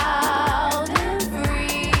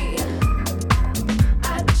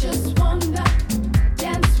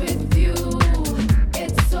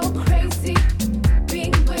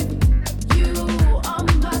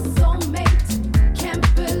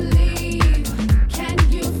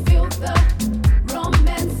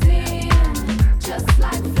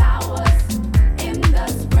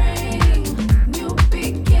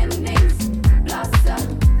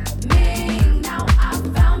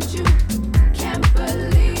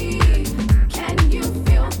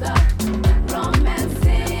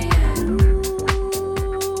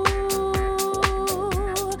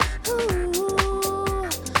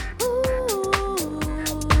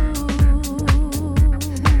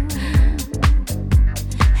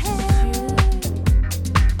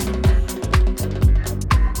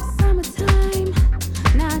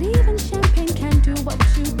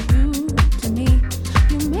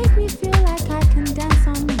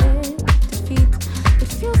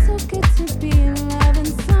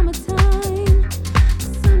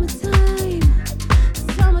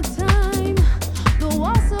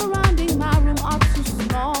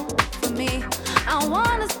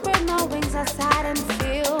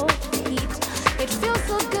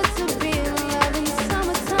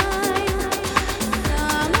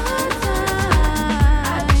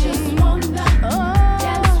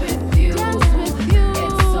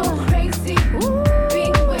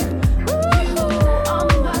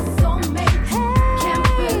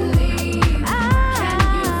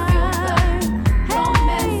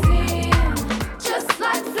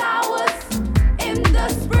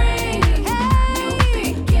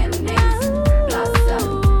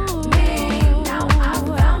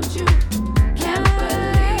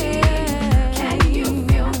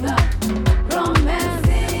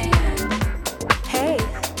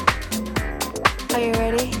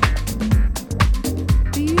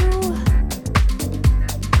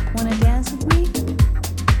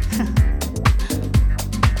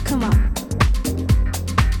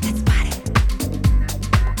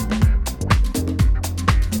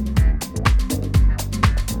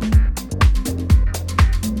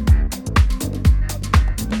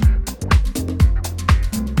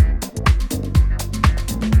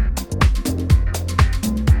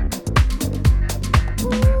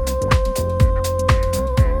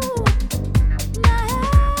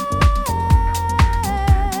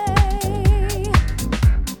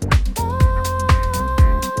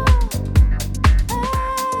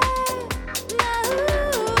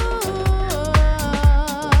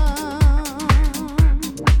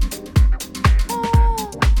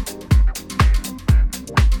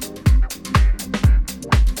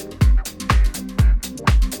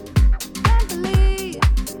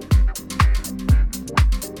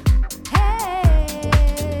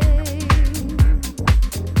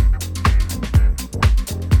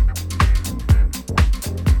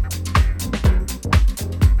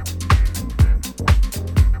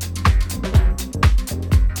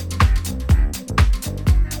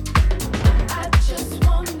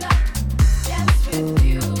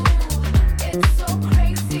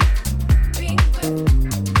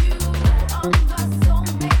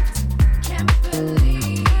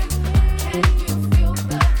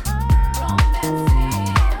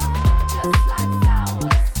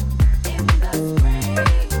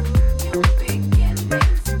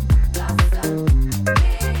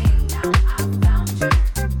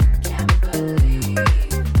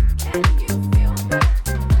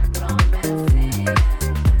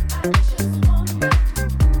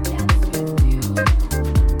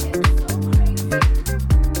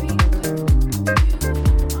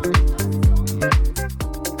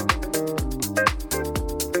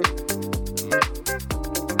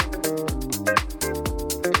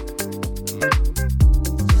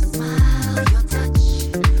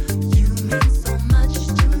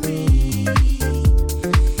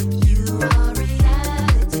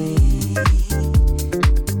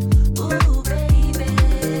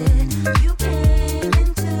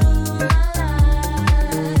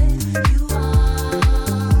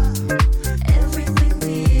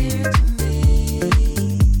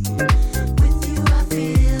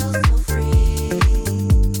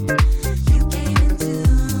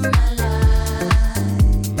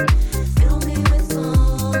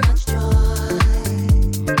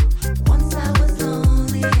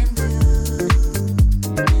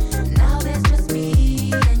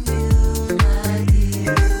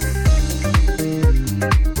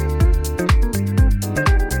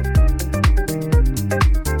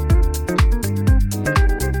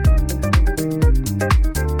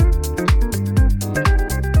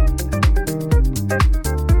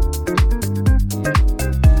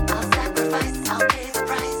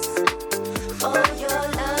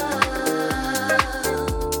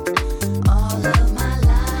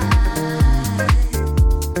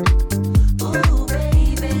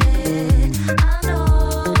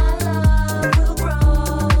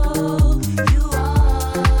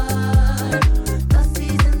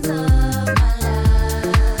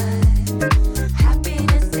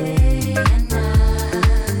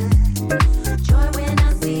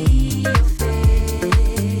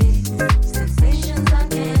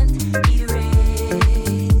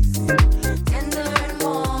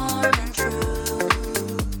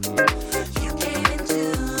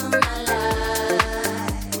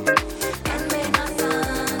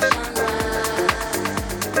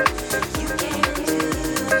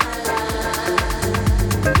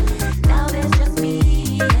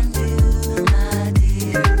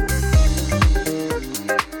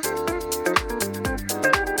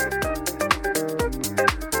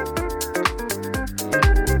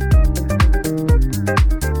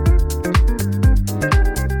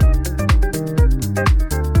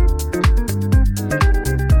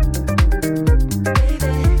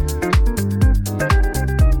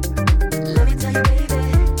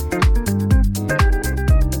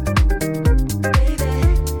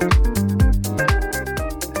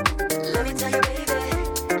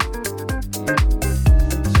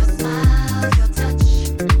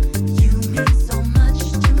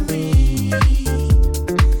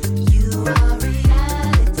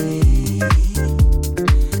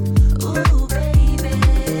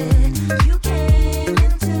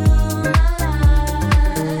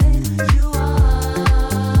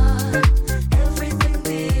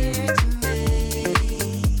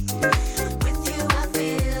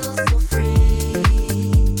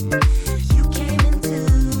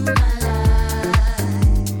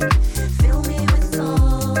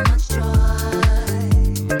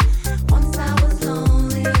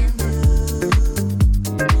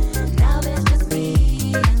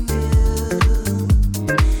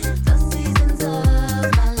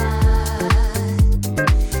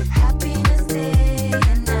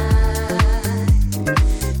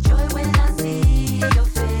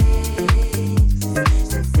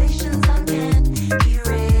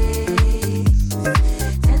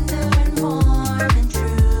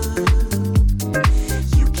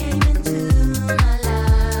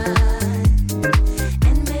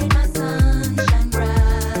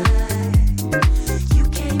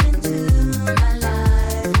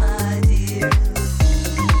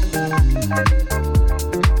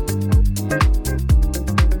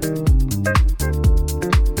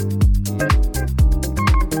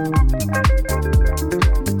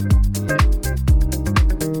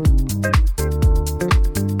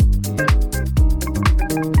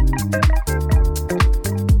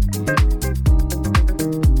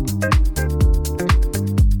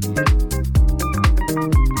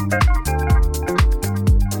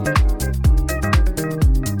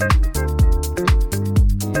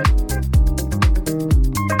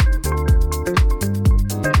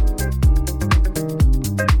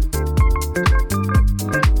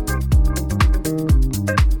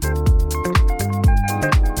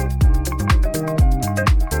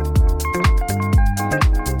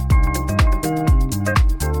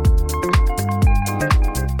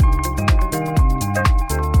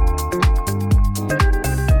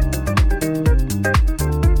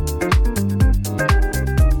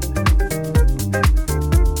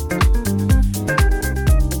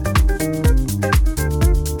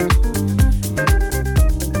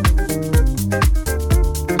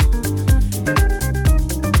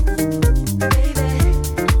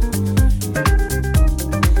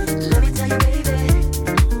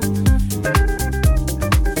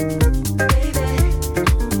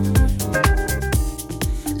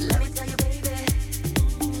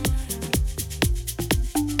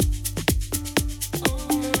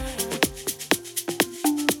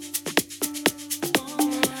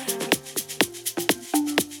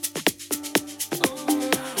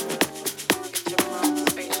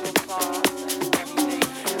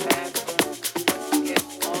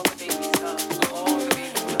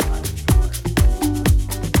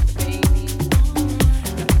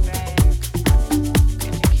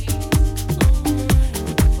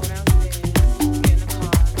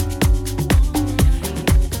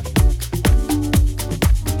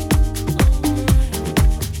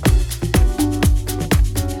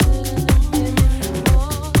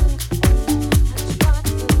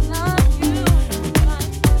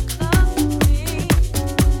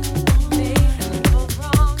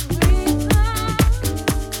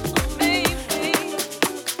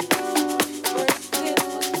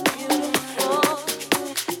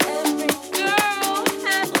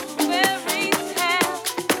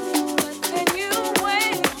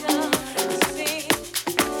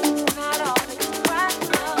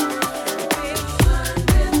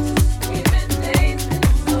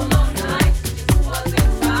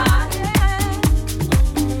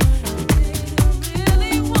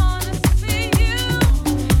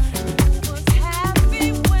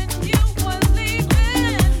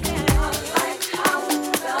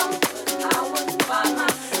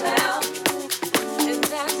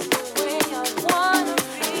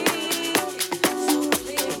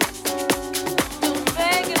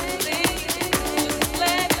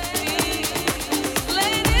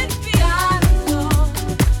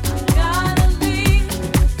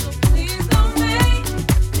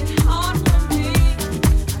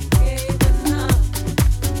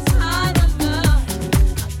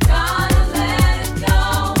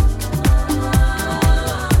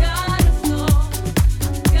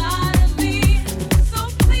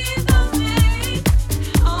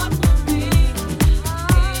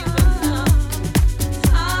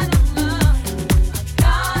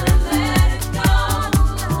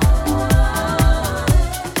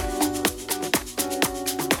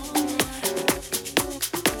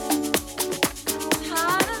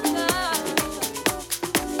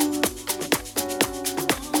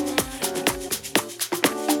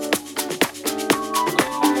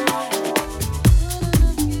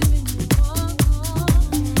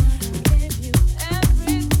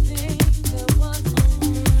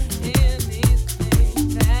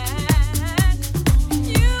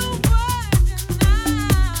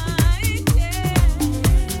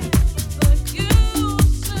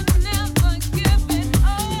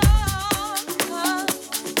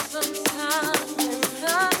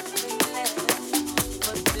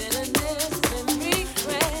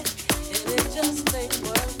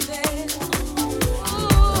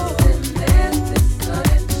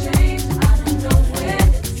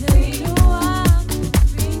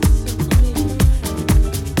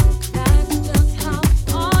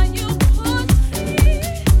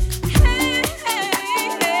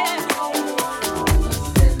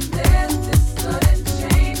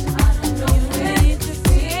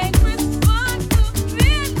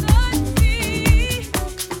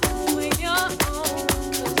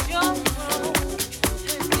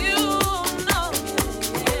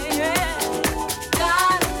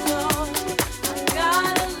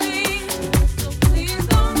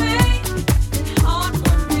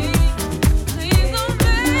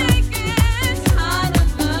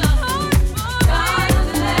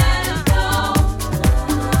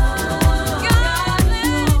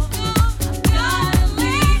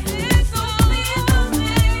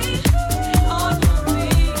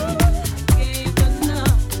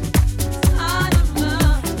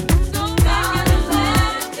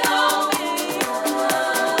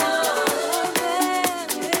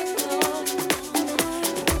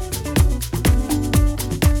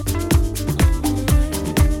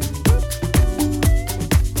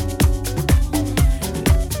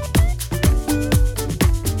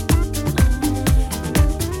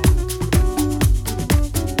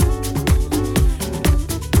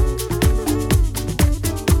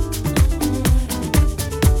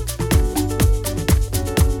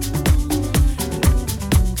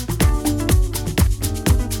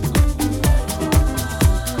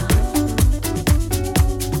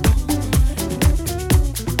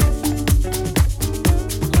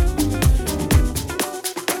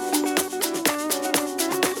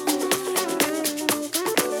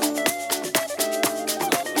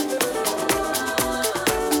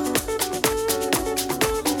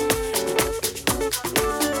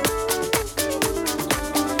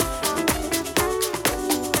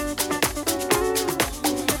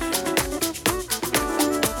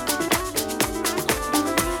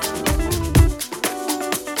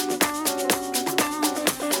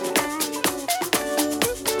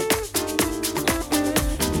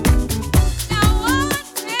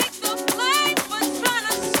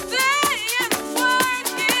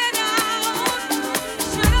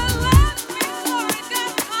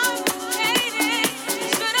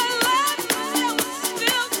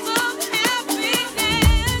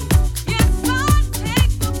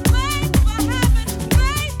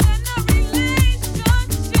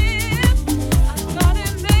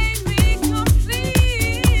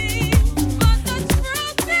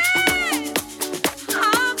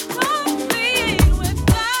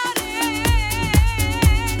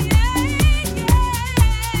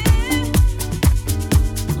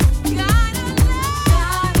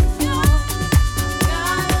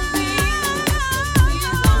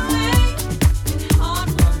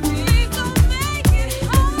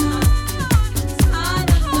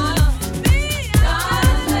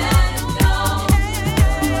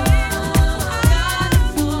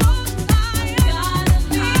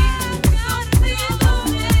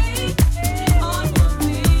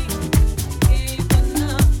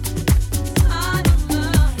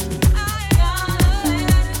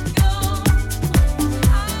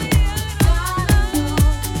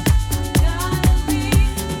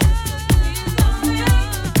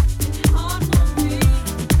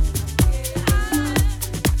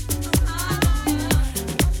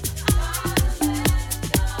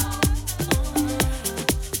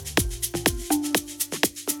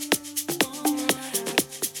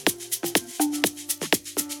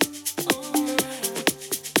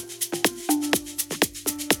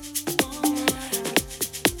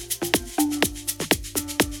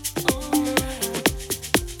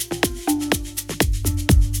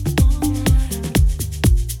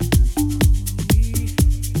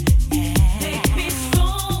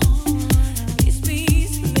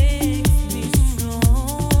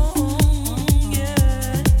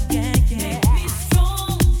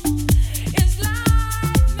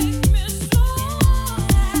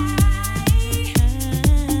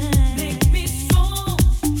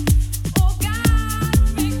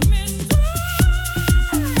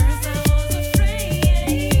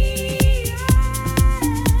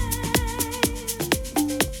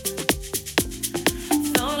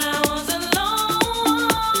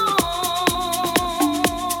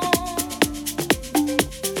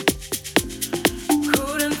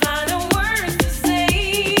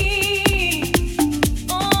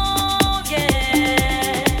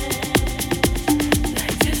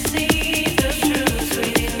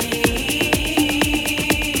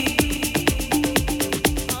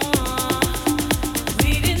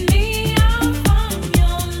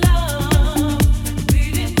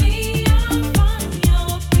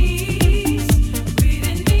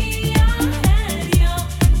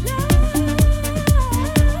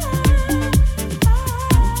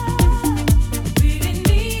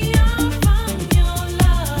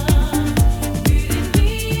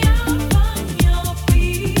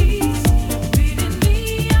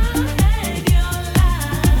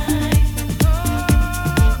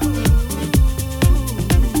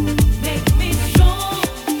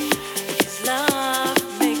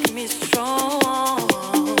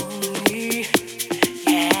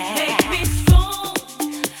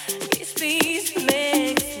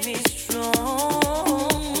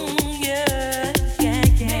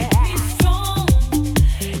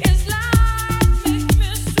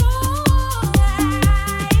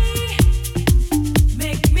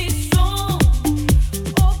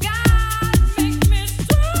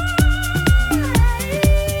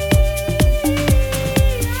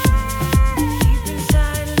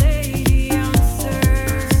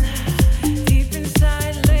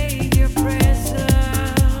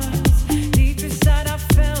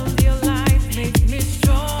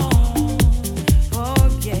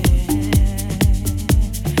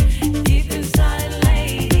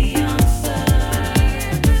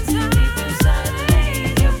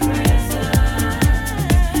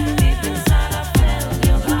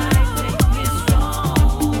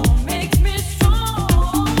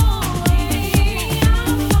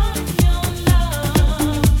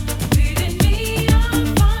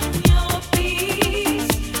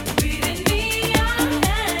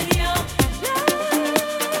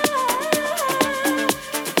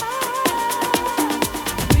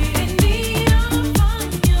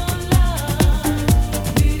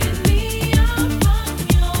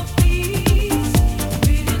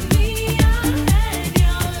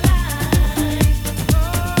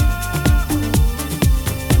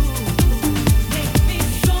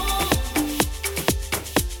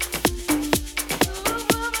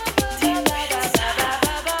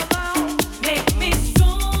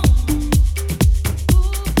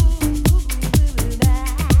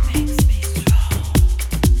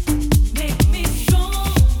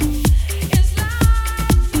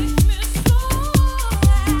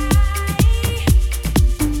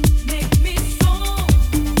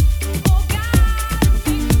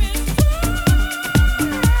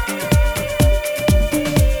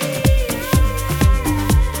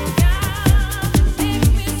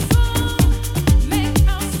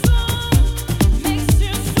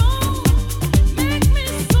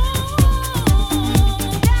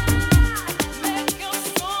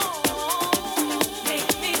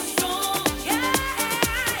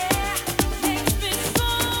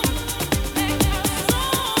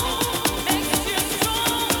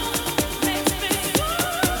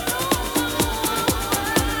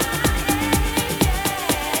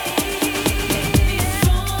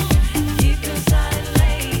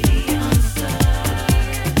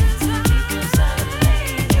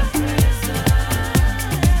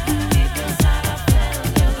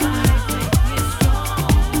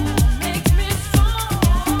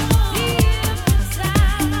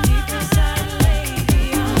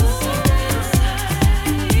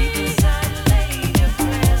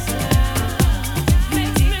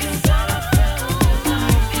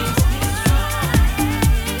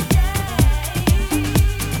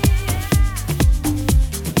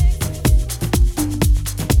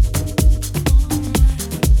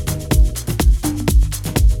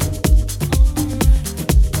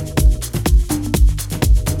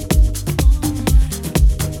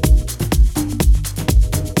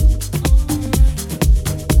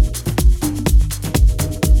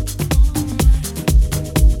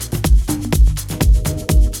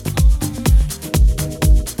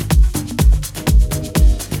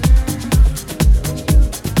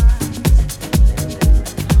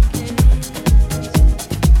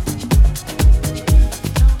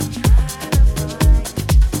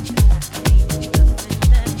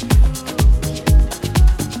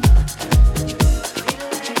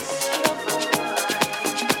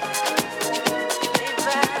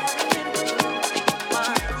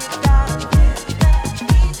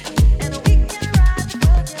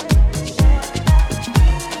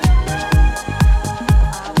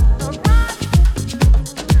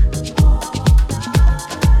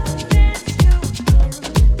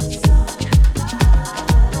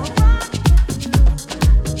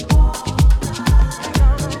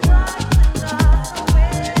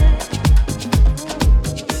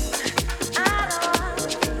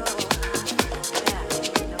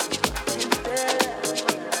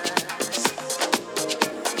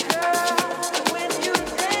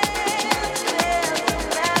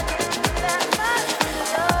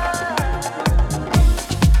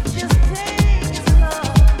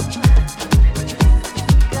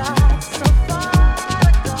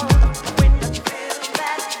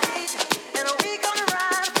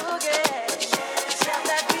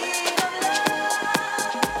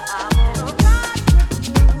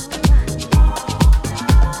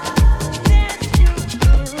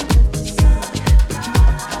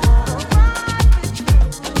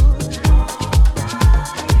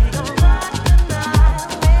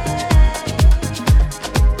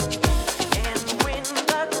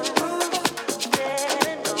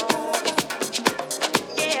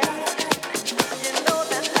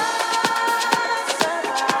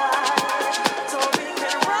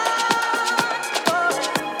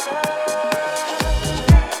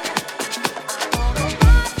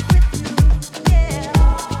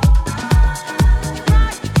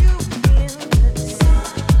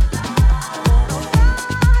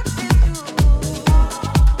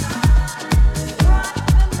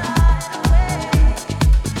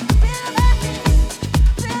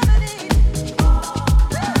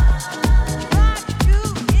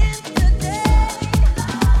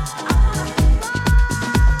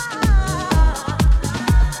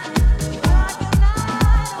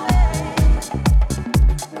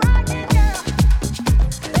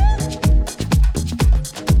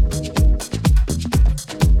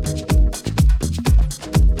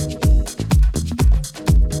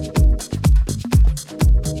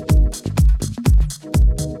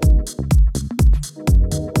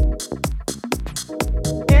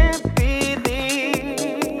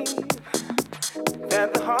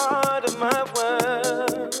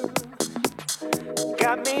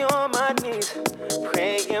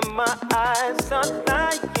eyes are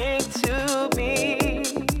lying to me.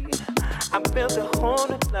 I built a whole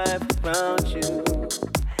new life around you,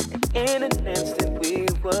 and in an instant we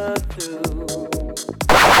were through.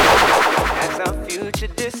 As our future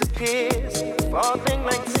disappears, falling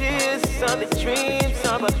like tears on the dreams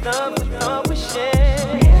of a love we thought we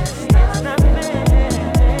shared. It's not fair.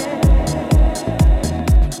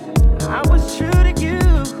 I was true to you.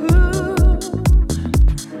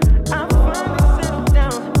 I finally settled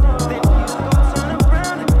down. Then you go turn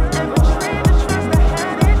around and betray the trust I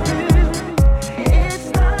had in you. It's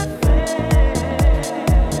not fair.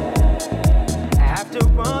 After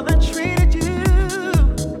all I treated you,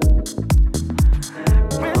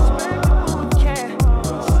 respectable with care,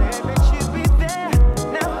 said that you'd be there.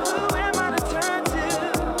 Now who am I to turn to?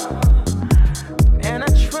 Man, I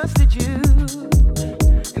trusted you,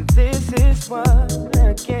 and this is what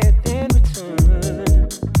I get in return.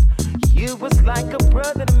 You was like a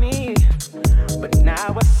brother to me, but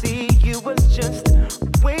now I see you was just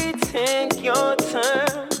waiting your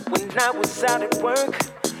turn. When I was out at work,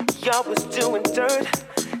 y'all was doing dirt,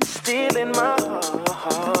 stealing my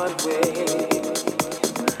heart away.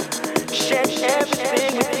 Shared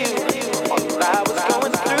everything with you, all I was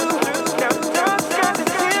going through. Now those guys are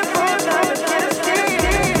different, I begin to see.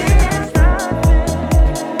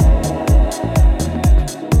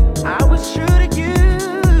 I was true to you.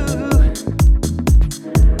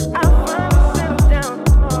 I finally settled down.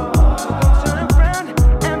 You gon' turn around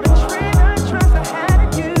and betray the trust I had in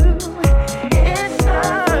you. It's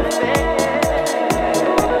not fair.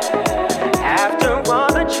 After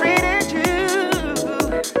all I treated you,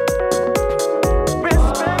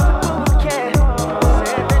 respectable with care,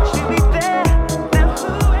 said that you'd be there. Now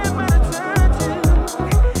who am I to turn to?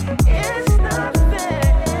 It's not fair.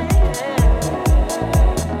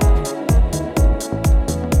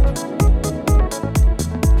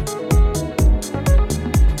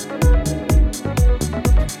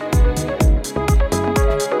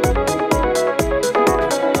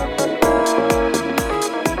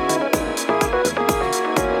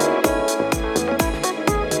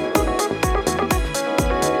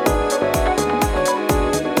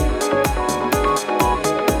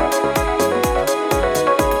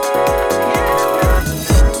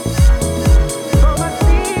 For my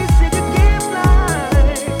seeds, did you give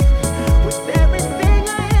life? With everything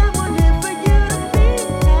I am, wanted for you to be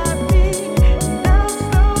happy. Now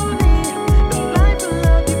slowly, the life of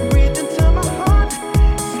love you breathed into my heart,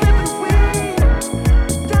 slipping away,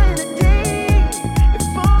 dying a day.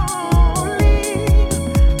 If only,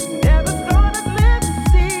 never thought I'd live to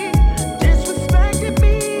see. Disrespected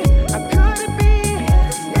me, I couldn't be.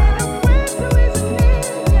 Stayed away so easily.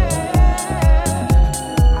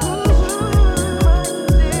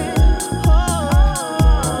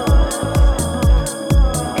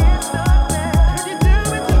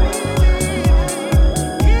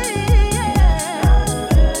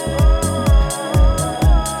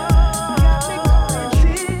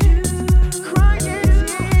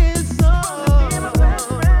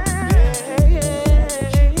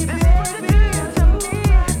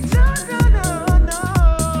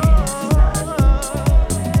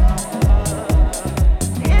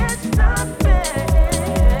 It's not fair.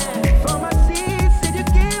 For my seeds, did you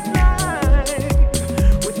give life?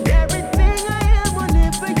 With everything I am,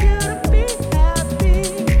 wanted for you to be happy.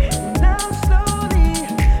 Now slowly,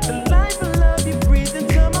 the life of love you breathed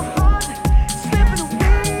into my heart, slipping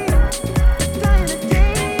away, dying a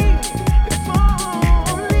day. If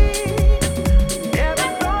only, never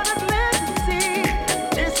thought I'd live to see.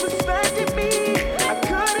 Disrespected me, I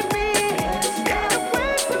couldn't be. Stayed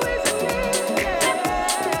away so easily.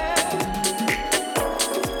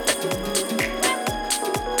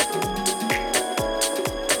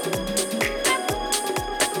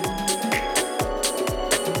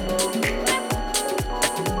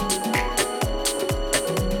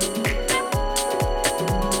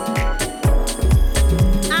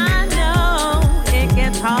 I know it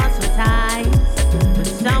gets hard sometimes, but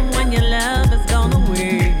someone you love is gone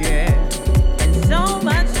away, yeah. And so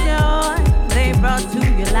much joy they brought to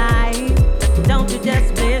your life. Don't you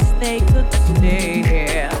just wish they could stay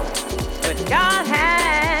here? But God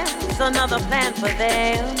has another plan for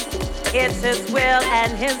them. It's His will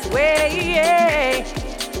and His way, yeah.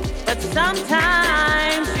 But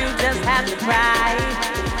sometimes you just have to cry.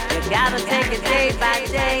 You gotta take it day by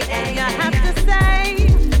day, and you have to say,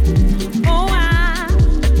 oh,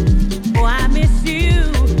 I miss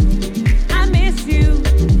you. I miss you.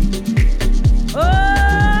 Oh,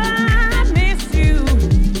 I miss you.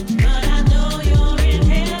 But I know you're in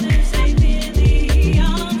heaven, safe in the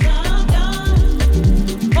arms of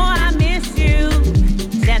God. Oh, I miss you.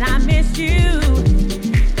 Said I miss you.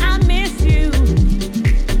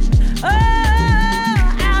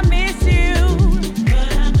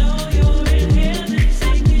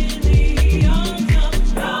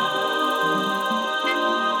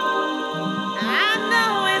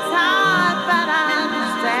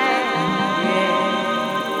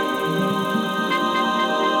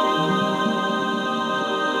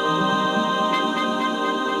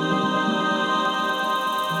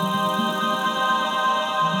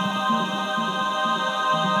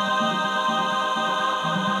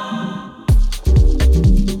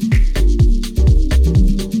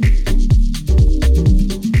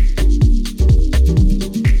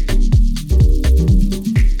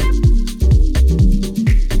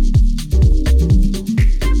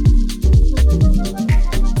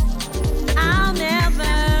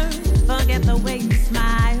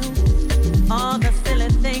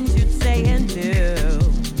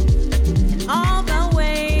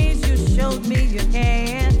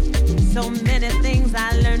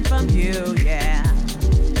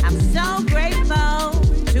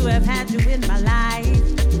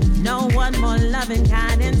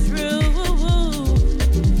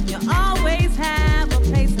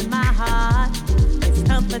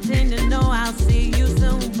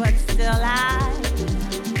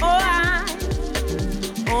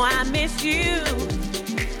 you.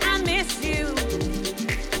 I miss you.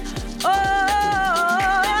 Oh,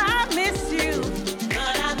 I miss you.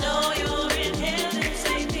 But I know you're in heaven,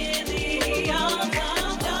 safe in the arms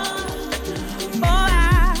of God. Oh,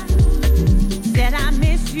 I said I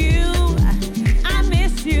miss you. I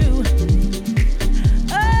miss you.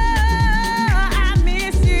 Oh, I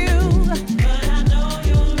miss you. But I know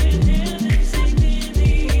you're in heaven, safe in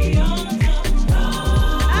the arms of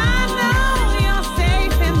God. I know you're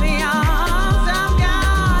safe in the arms of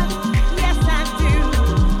God. Yes, I do.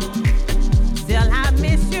 Still, I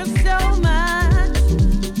miss you so much.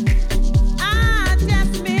 I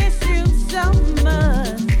just miss you so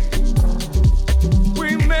much. We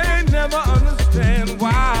may never understand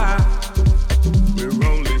why we're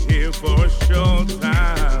only here for a short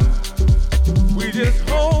time. We just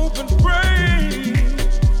hope and pray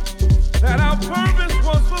that our purpose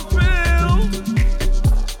was fulfilled.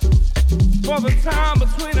 For the time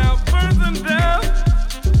between our birth and death,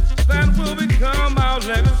 that will become our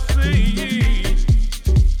legacy.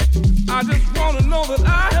 I just want to know that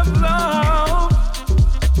I have loved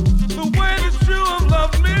the way that you have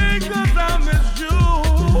loved me, 'cause I miss you.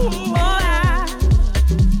 Oh, I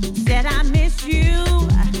said I miss you.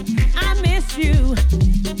 I miss you.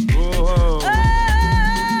 Oh, Oh,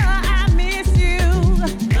 I miss you.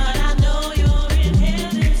 But I know you're in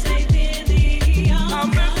heaven, safe in the I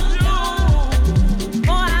arms miss of you. God.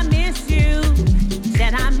 Oh, I miss you.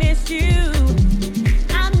 Said I miss you.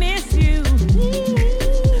 I miss you.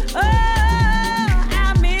 Oh,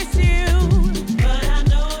 I miss you. But I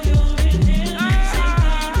know you're in heaven, safe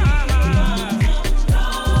in the arms of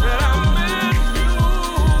God. That I miss you.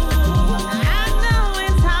 I know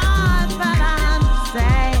it's hard, but I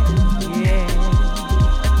understand. Yeah.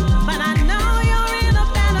 But I know you're in a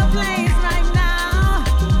better place right now,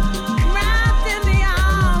 wrapped in the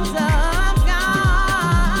arms of I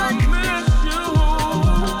God. miss you.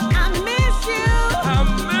 I miss you. I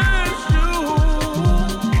miss you.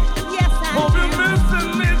 Yes, I Hope you're do.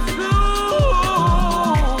 missing me too.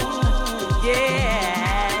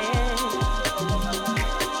 Yeah.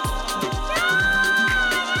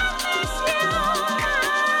 Miss you.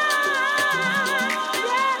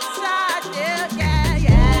 Yes, I do. Yeah,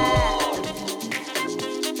 yeah.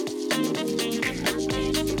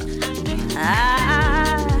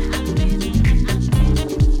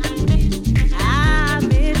 I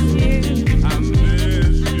miss you. I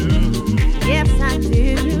miss you. Yes, I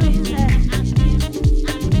do.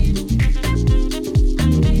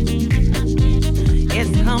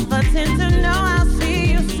 It's comforting to know I'll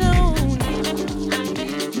see you soon.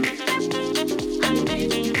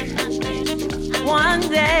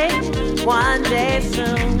 One day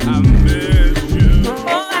soon. I miss you.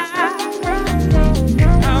 Oh, I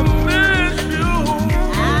miss you.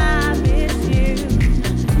 I miss you.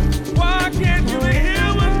 Why can't you be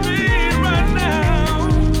here with me right now?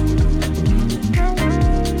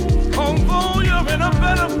 Although you're in a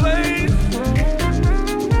better place,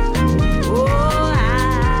 Oh,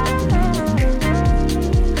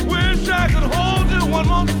 wish I could hold you one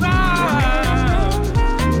more time.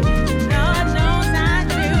 Lord knows I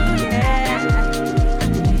do, yeah.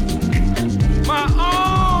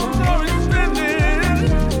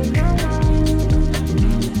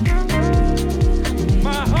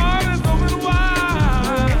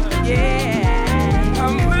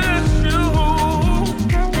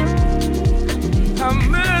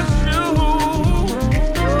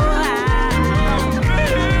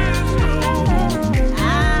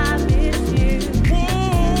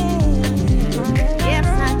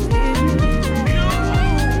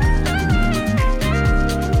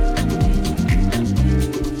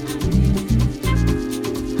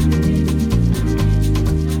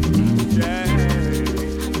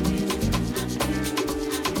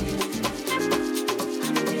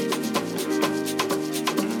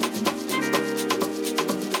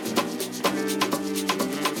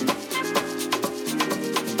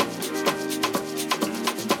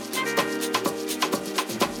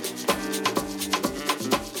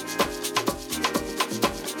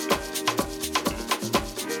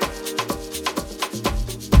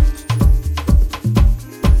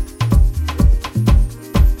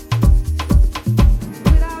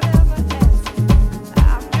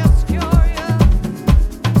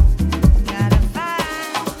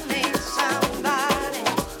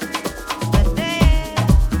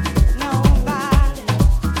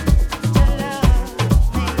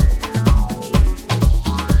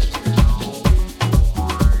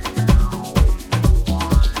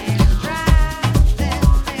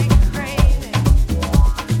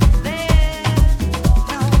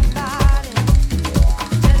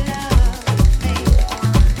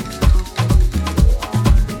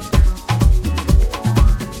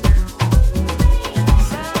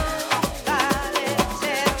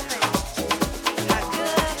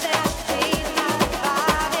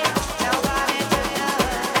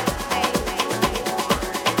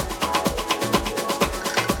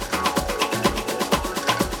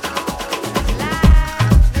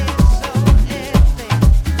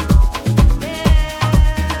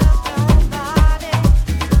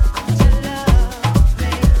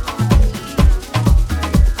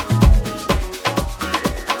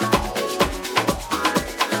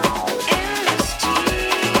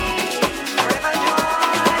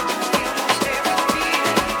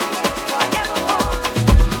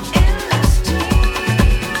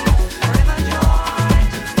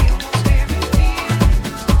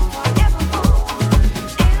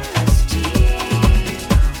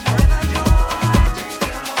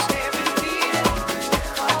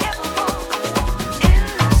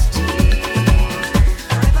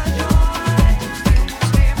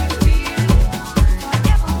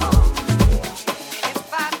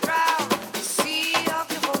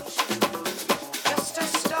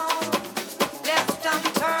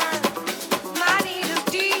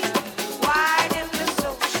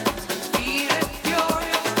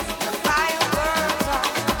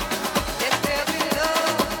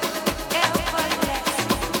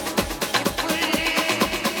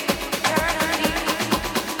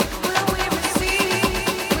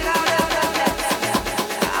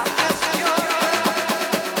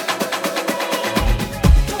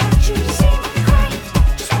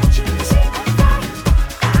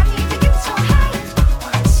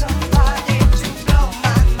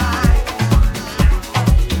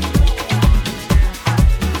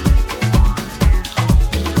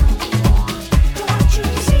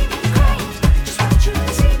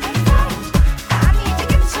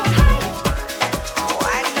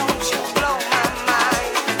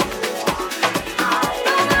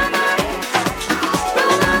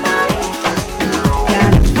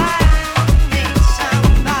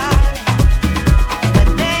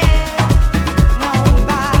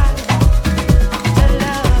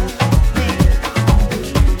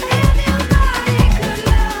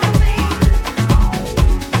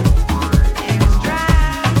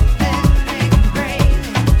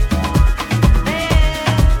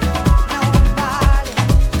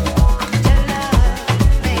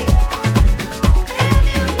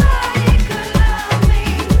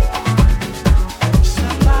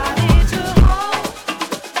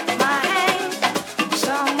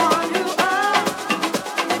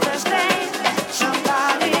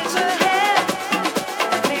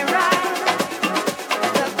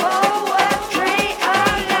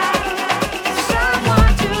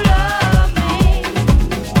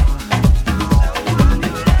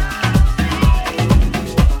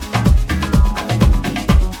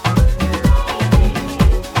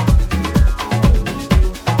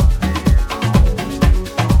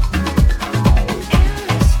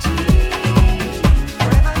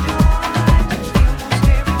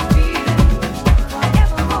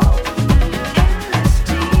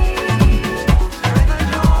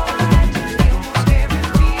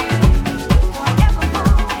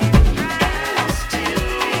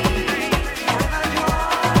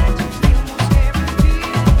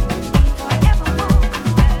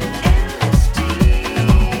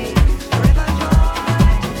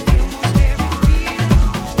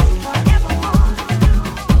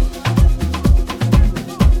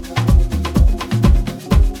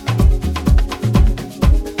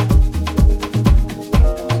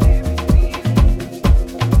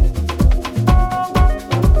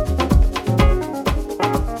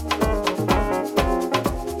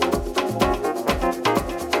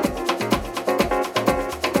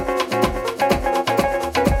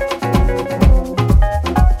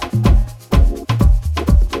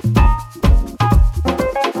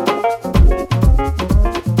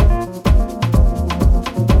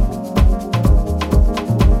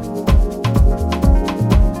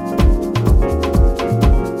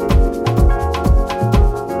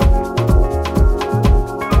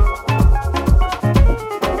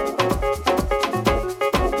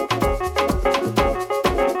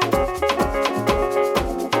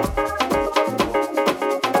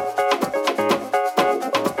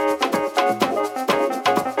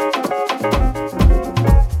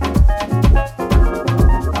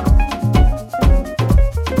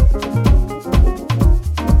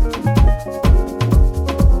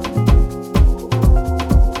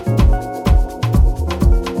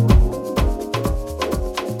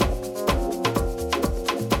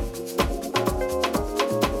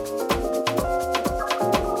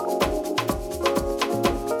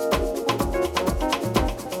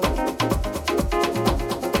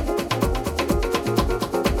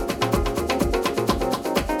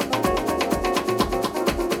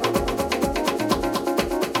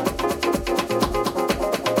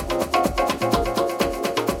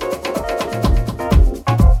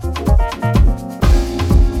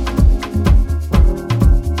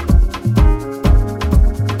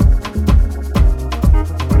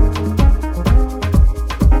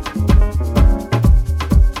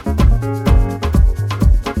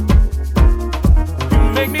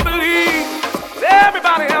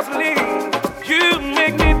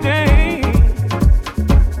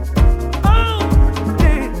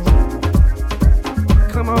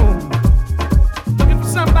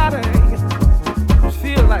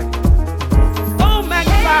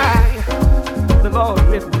 Lord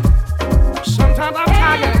with me. Sometimes I'm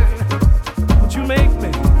tired, but you make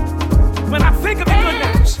me. When I think of your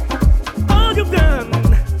goodness, all you've done,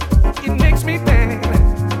 it makes me mad.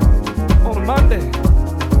 On a Monday,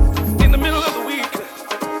 in the middle of the week,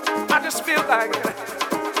 I just feel like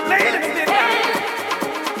laying in the midnight.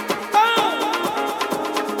 Oh,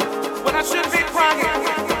 when I should be crying,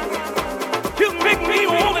 you make me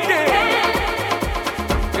wanna dance.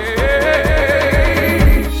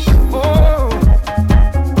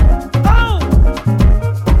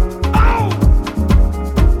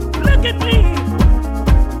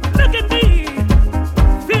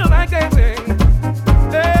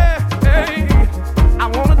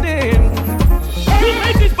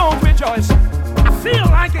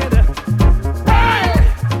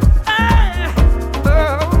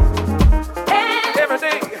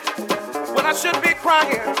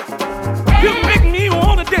 You make me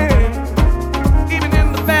wanna dance, even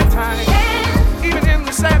in the bad times, even in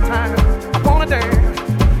the sad times. I wanna dance.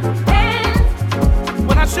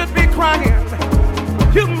 When I should be crying,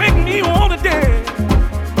 you make me wanna dance.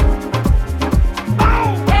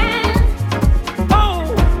 Oh,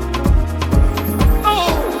 oh, oh.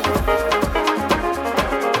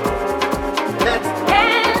 Let's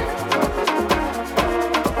dance.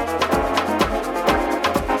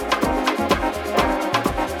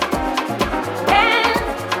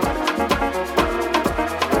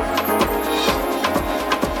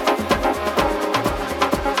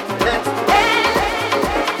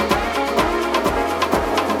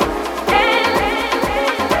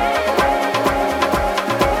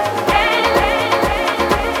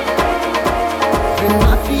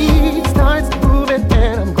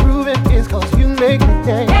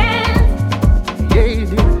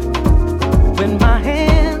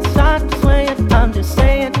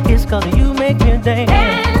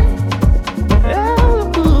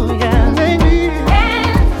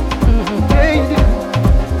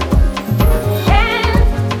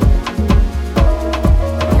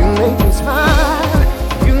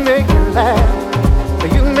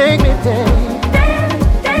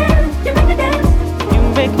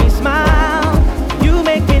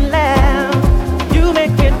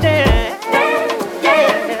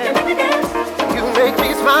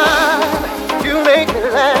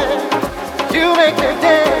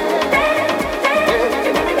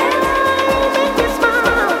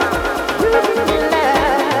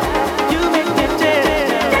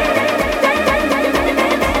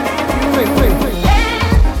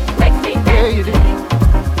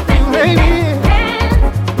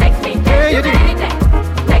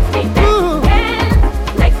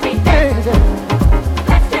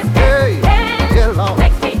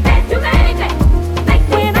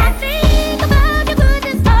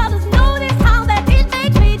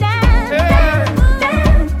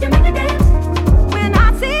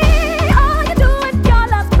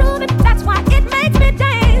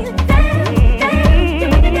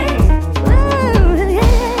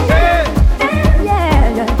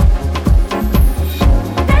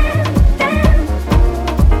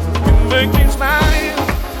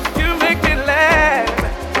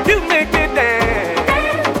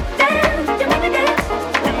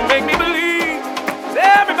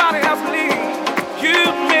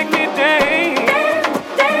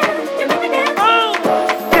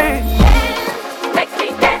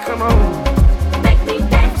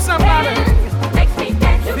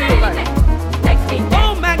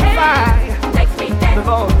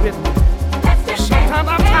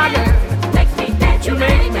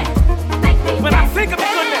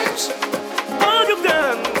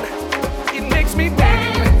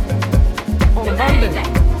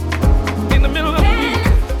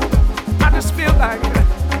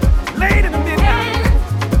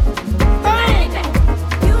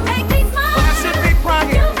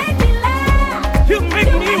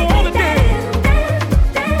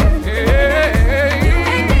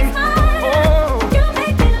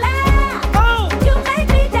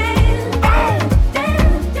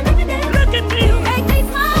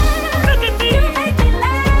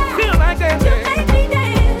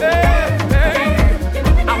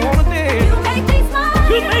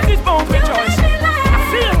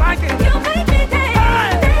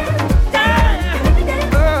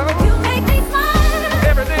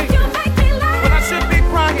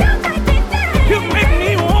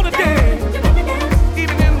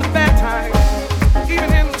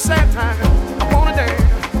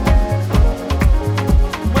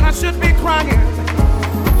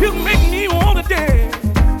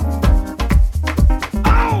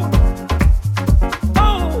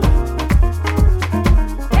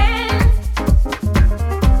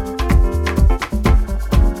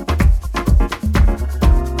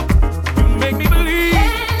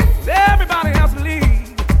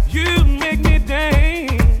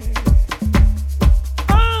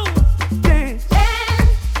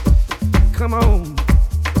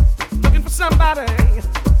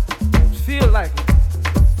 like,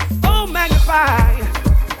 oh, magnify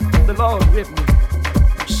the Lord with me.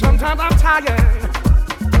 Sometimes I'm tired,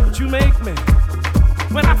 but you make me.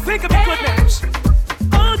 When I think of your goodness,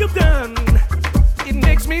 all you've done, it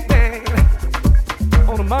makes me bang.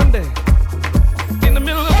 On a Monday, in the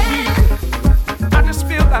middle of the week, I just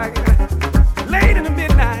feel like late in the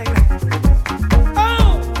midnight.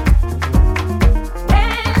 Oh,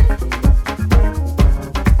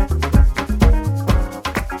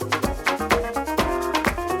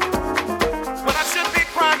 but I should be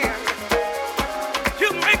crying. You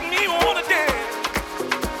make me wanna dance.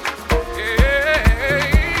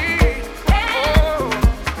 Hey, oh,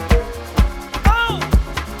 oh,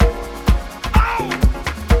 oh.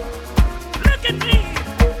 Look at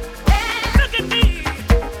me,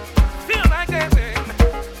 feel like dancing.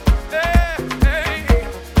 Hey, hey,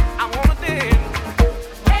 I wanna dance.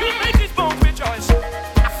 You make these bones rejoice.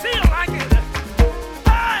 I feel like it.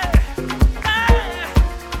 Hey, hey,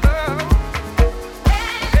 oh,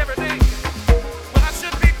 every day when I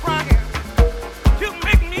should be crying, you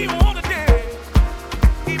make me wanna dance.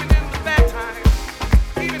 Even in the bad times,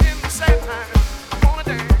 even in the sad times, I wanna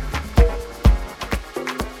dance.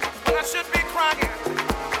 When I should be crying,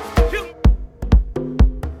 you.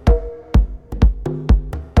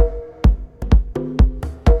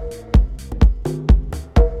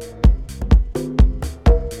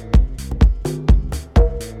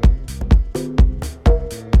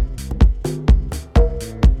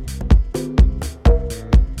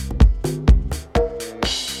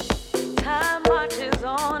 Time marches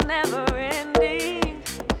on, never ending.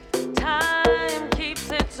 Time keeps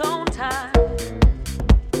its own time.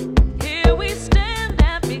 Here we stand.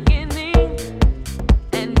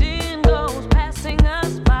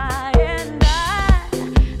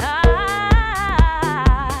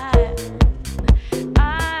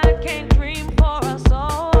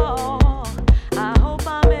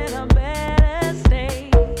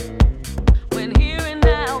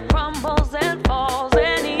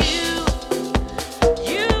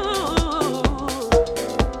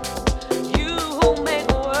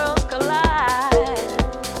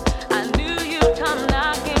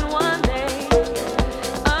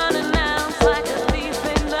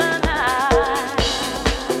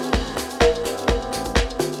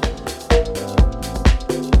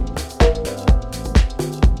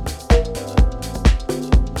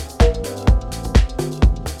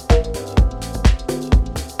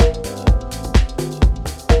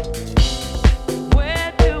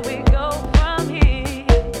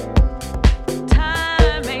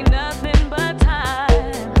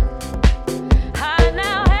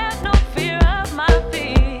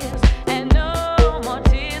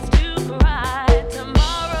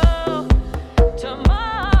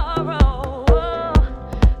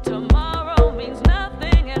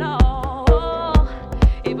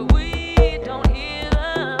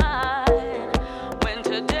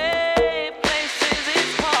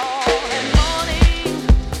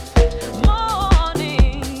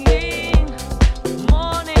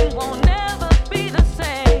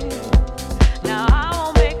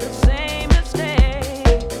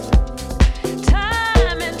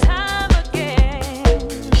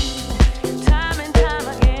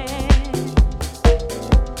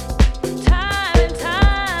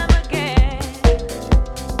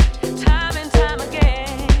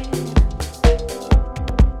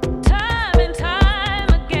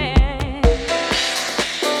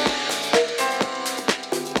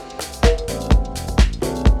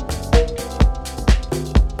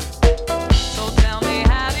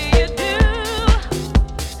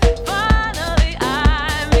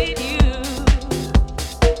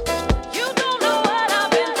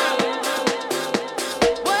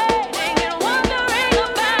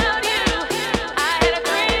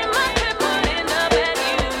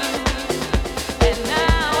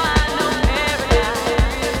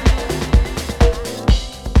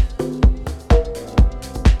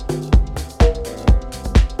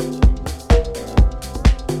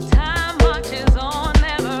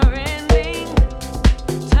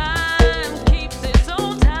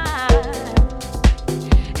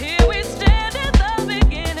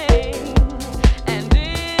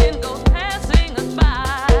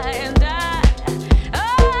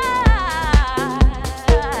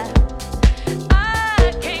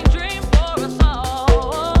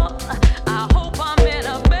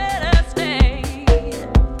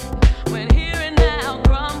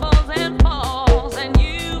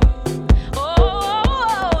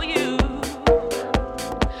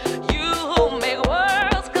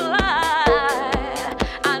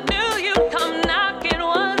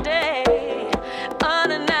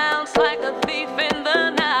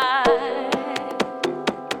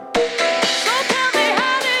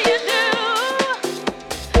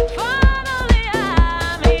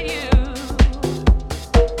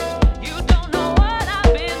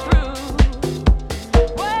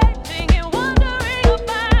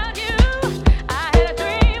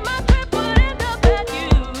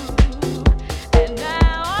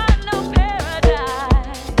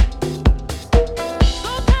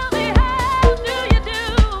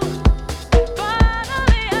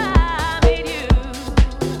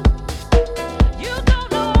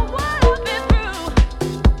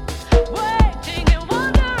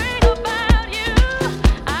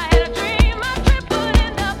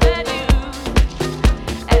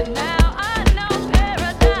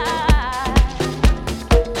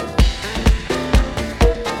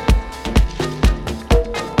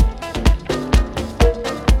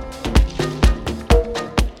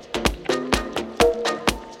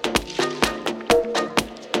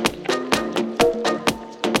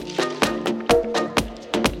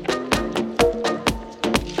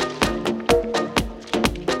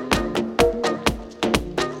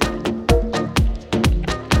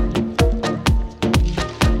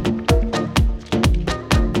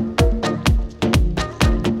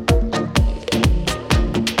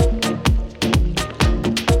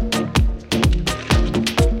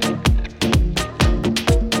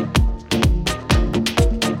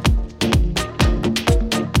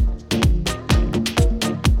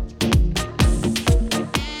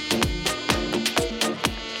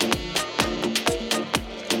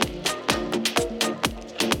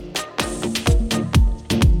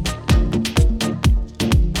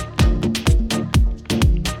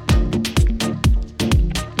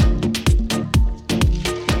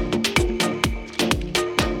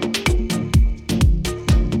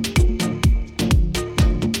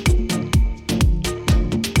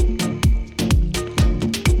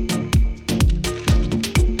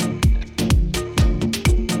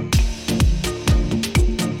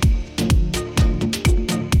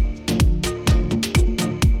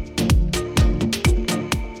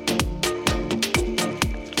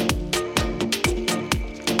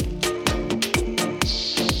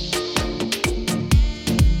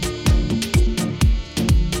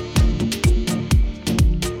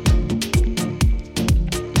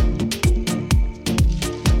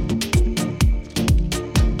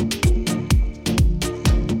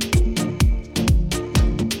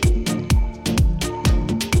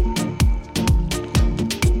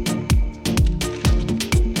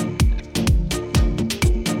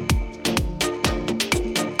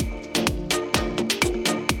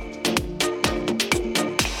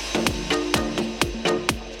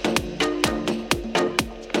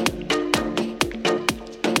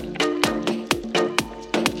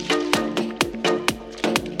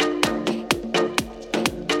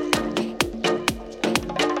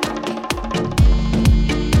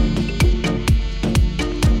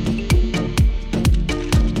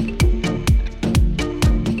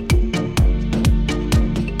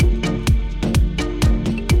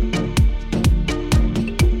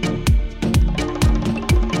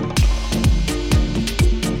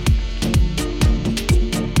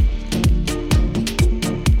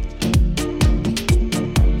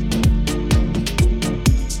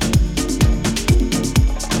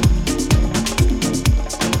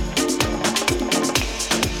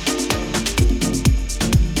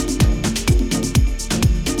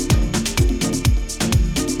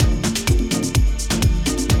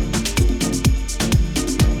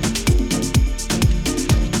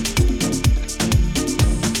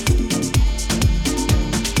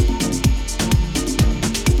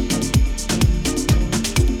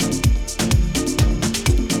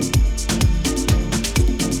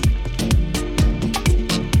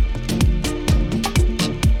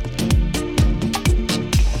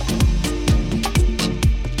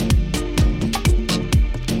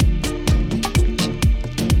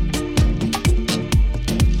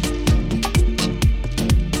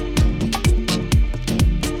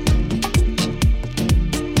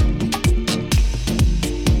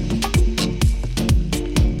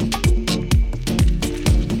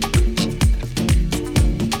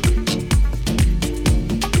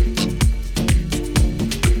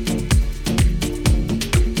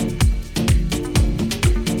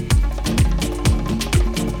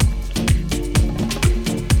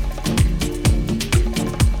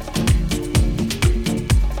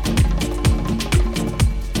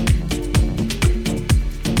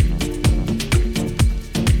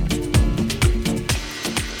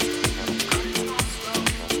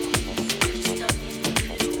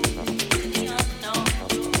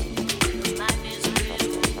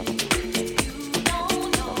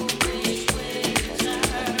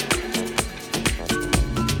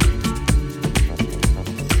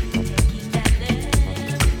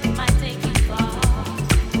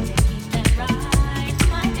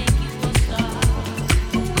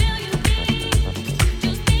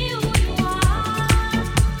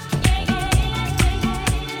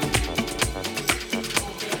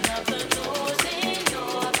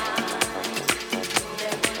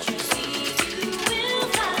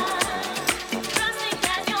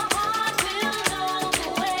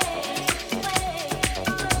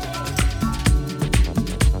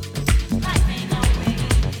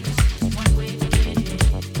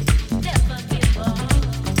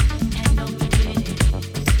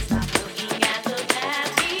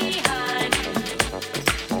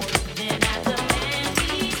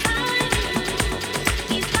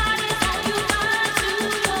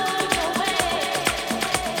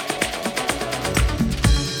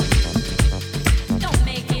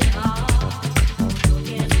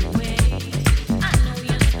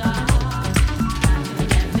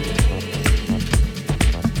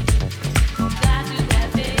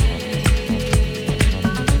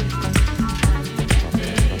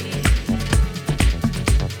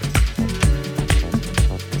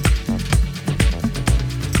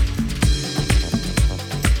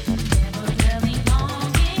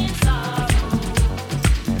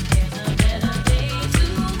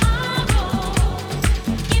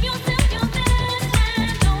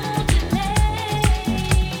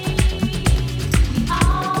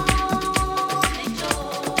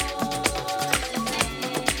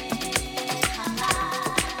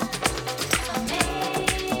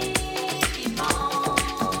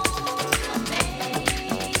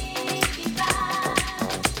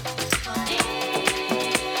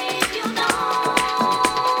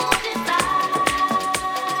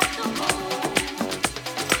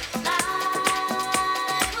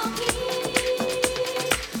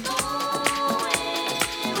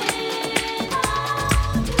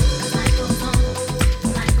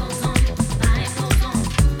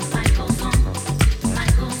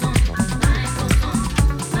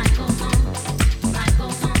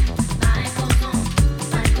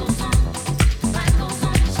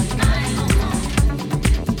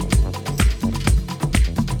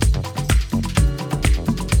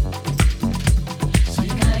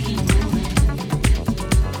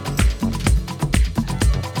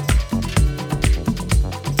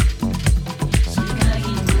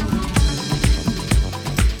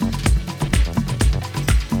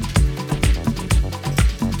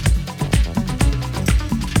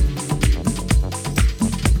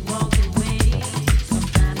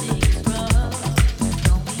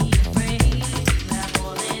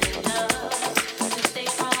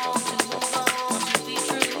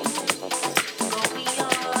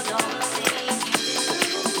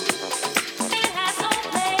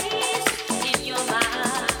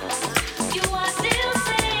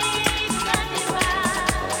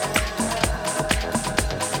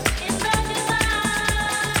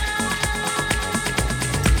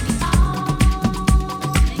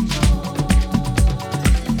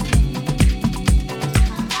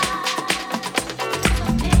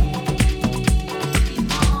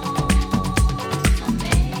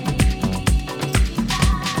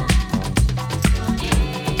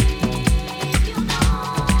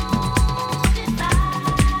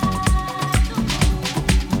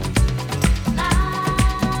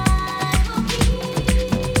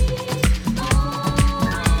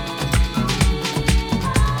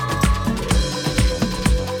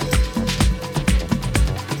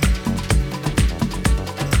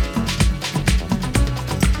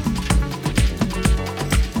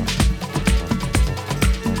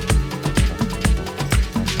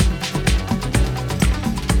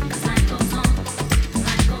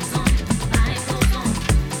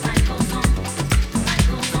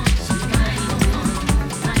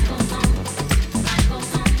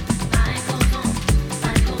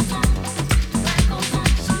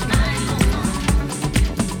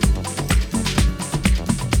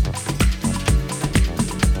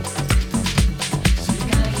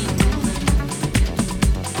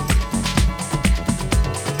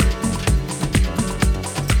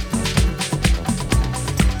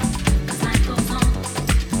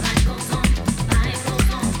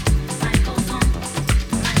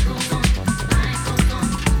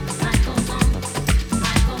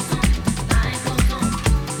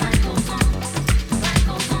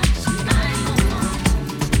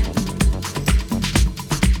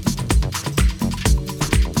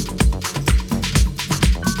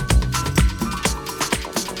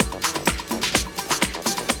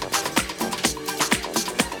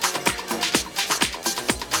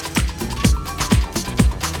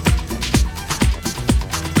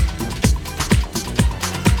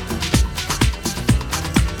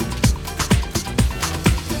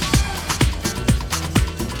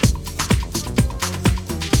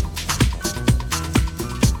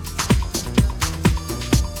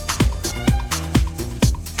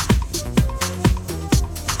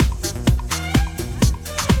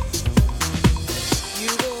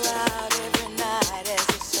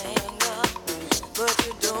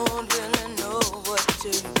 don't really know what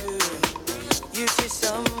to do. You see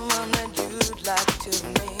someone that you'd like to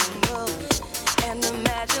mingle, and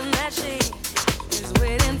imagine that she is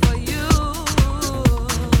waiting for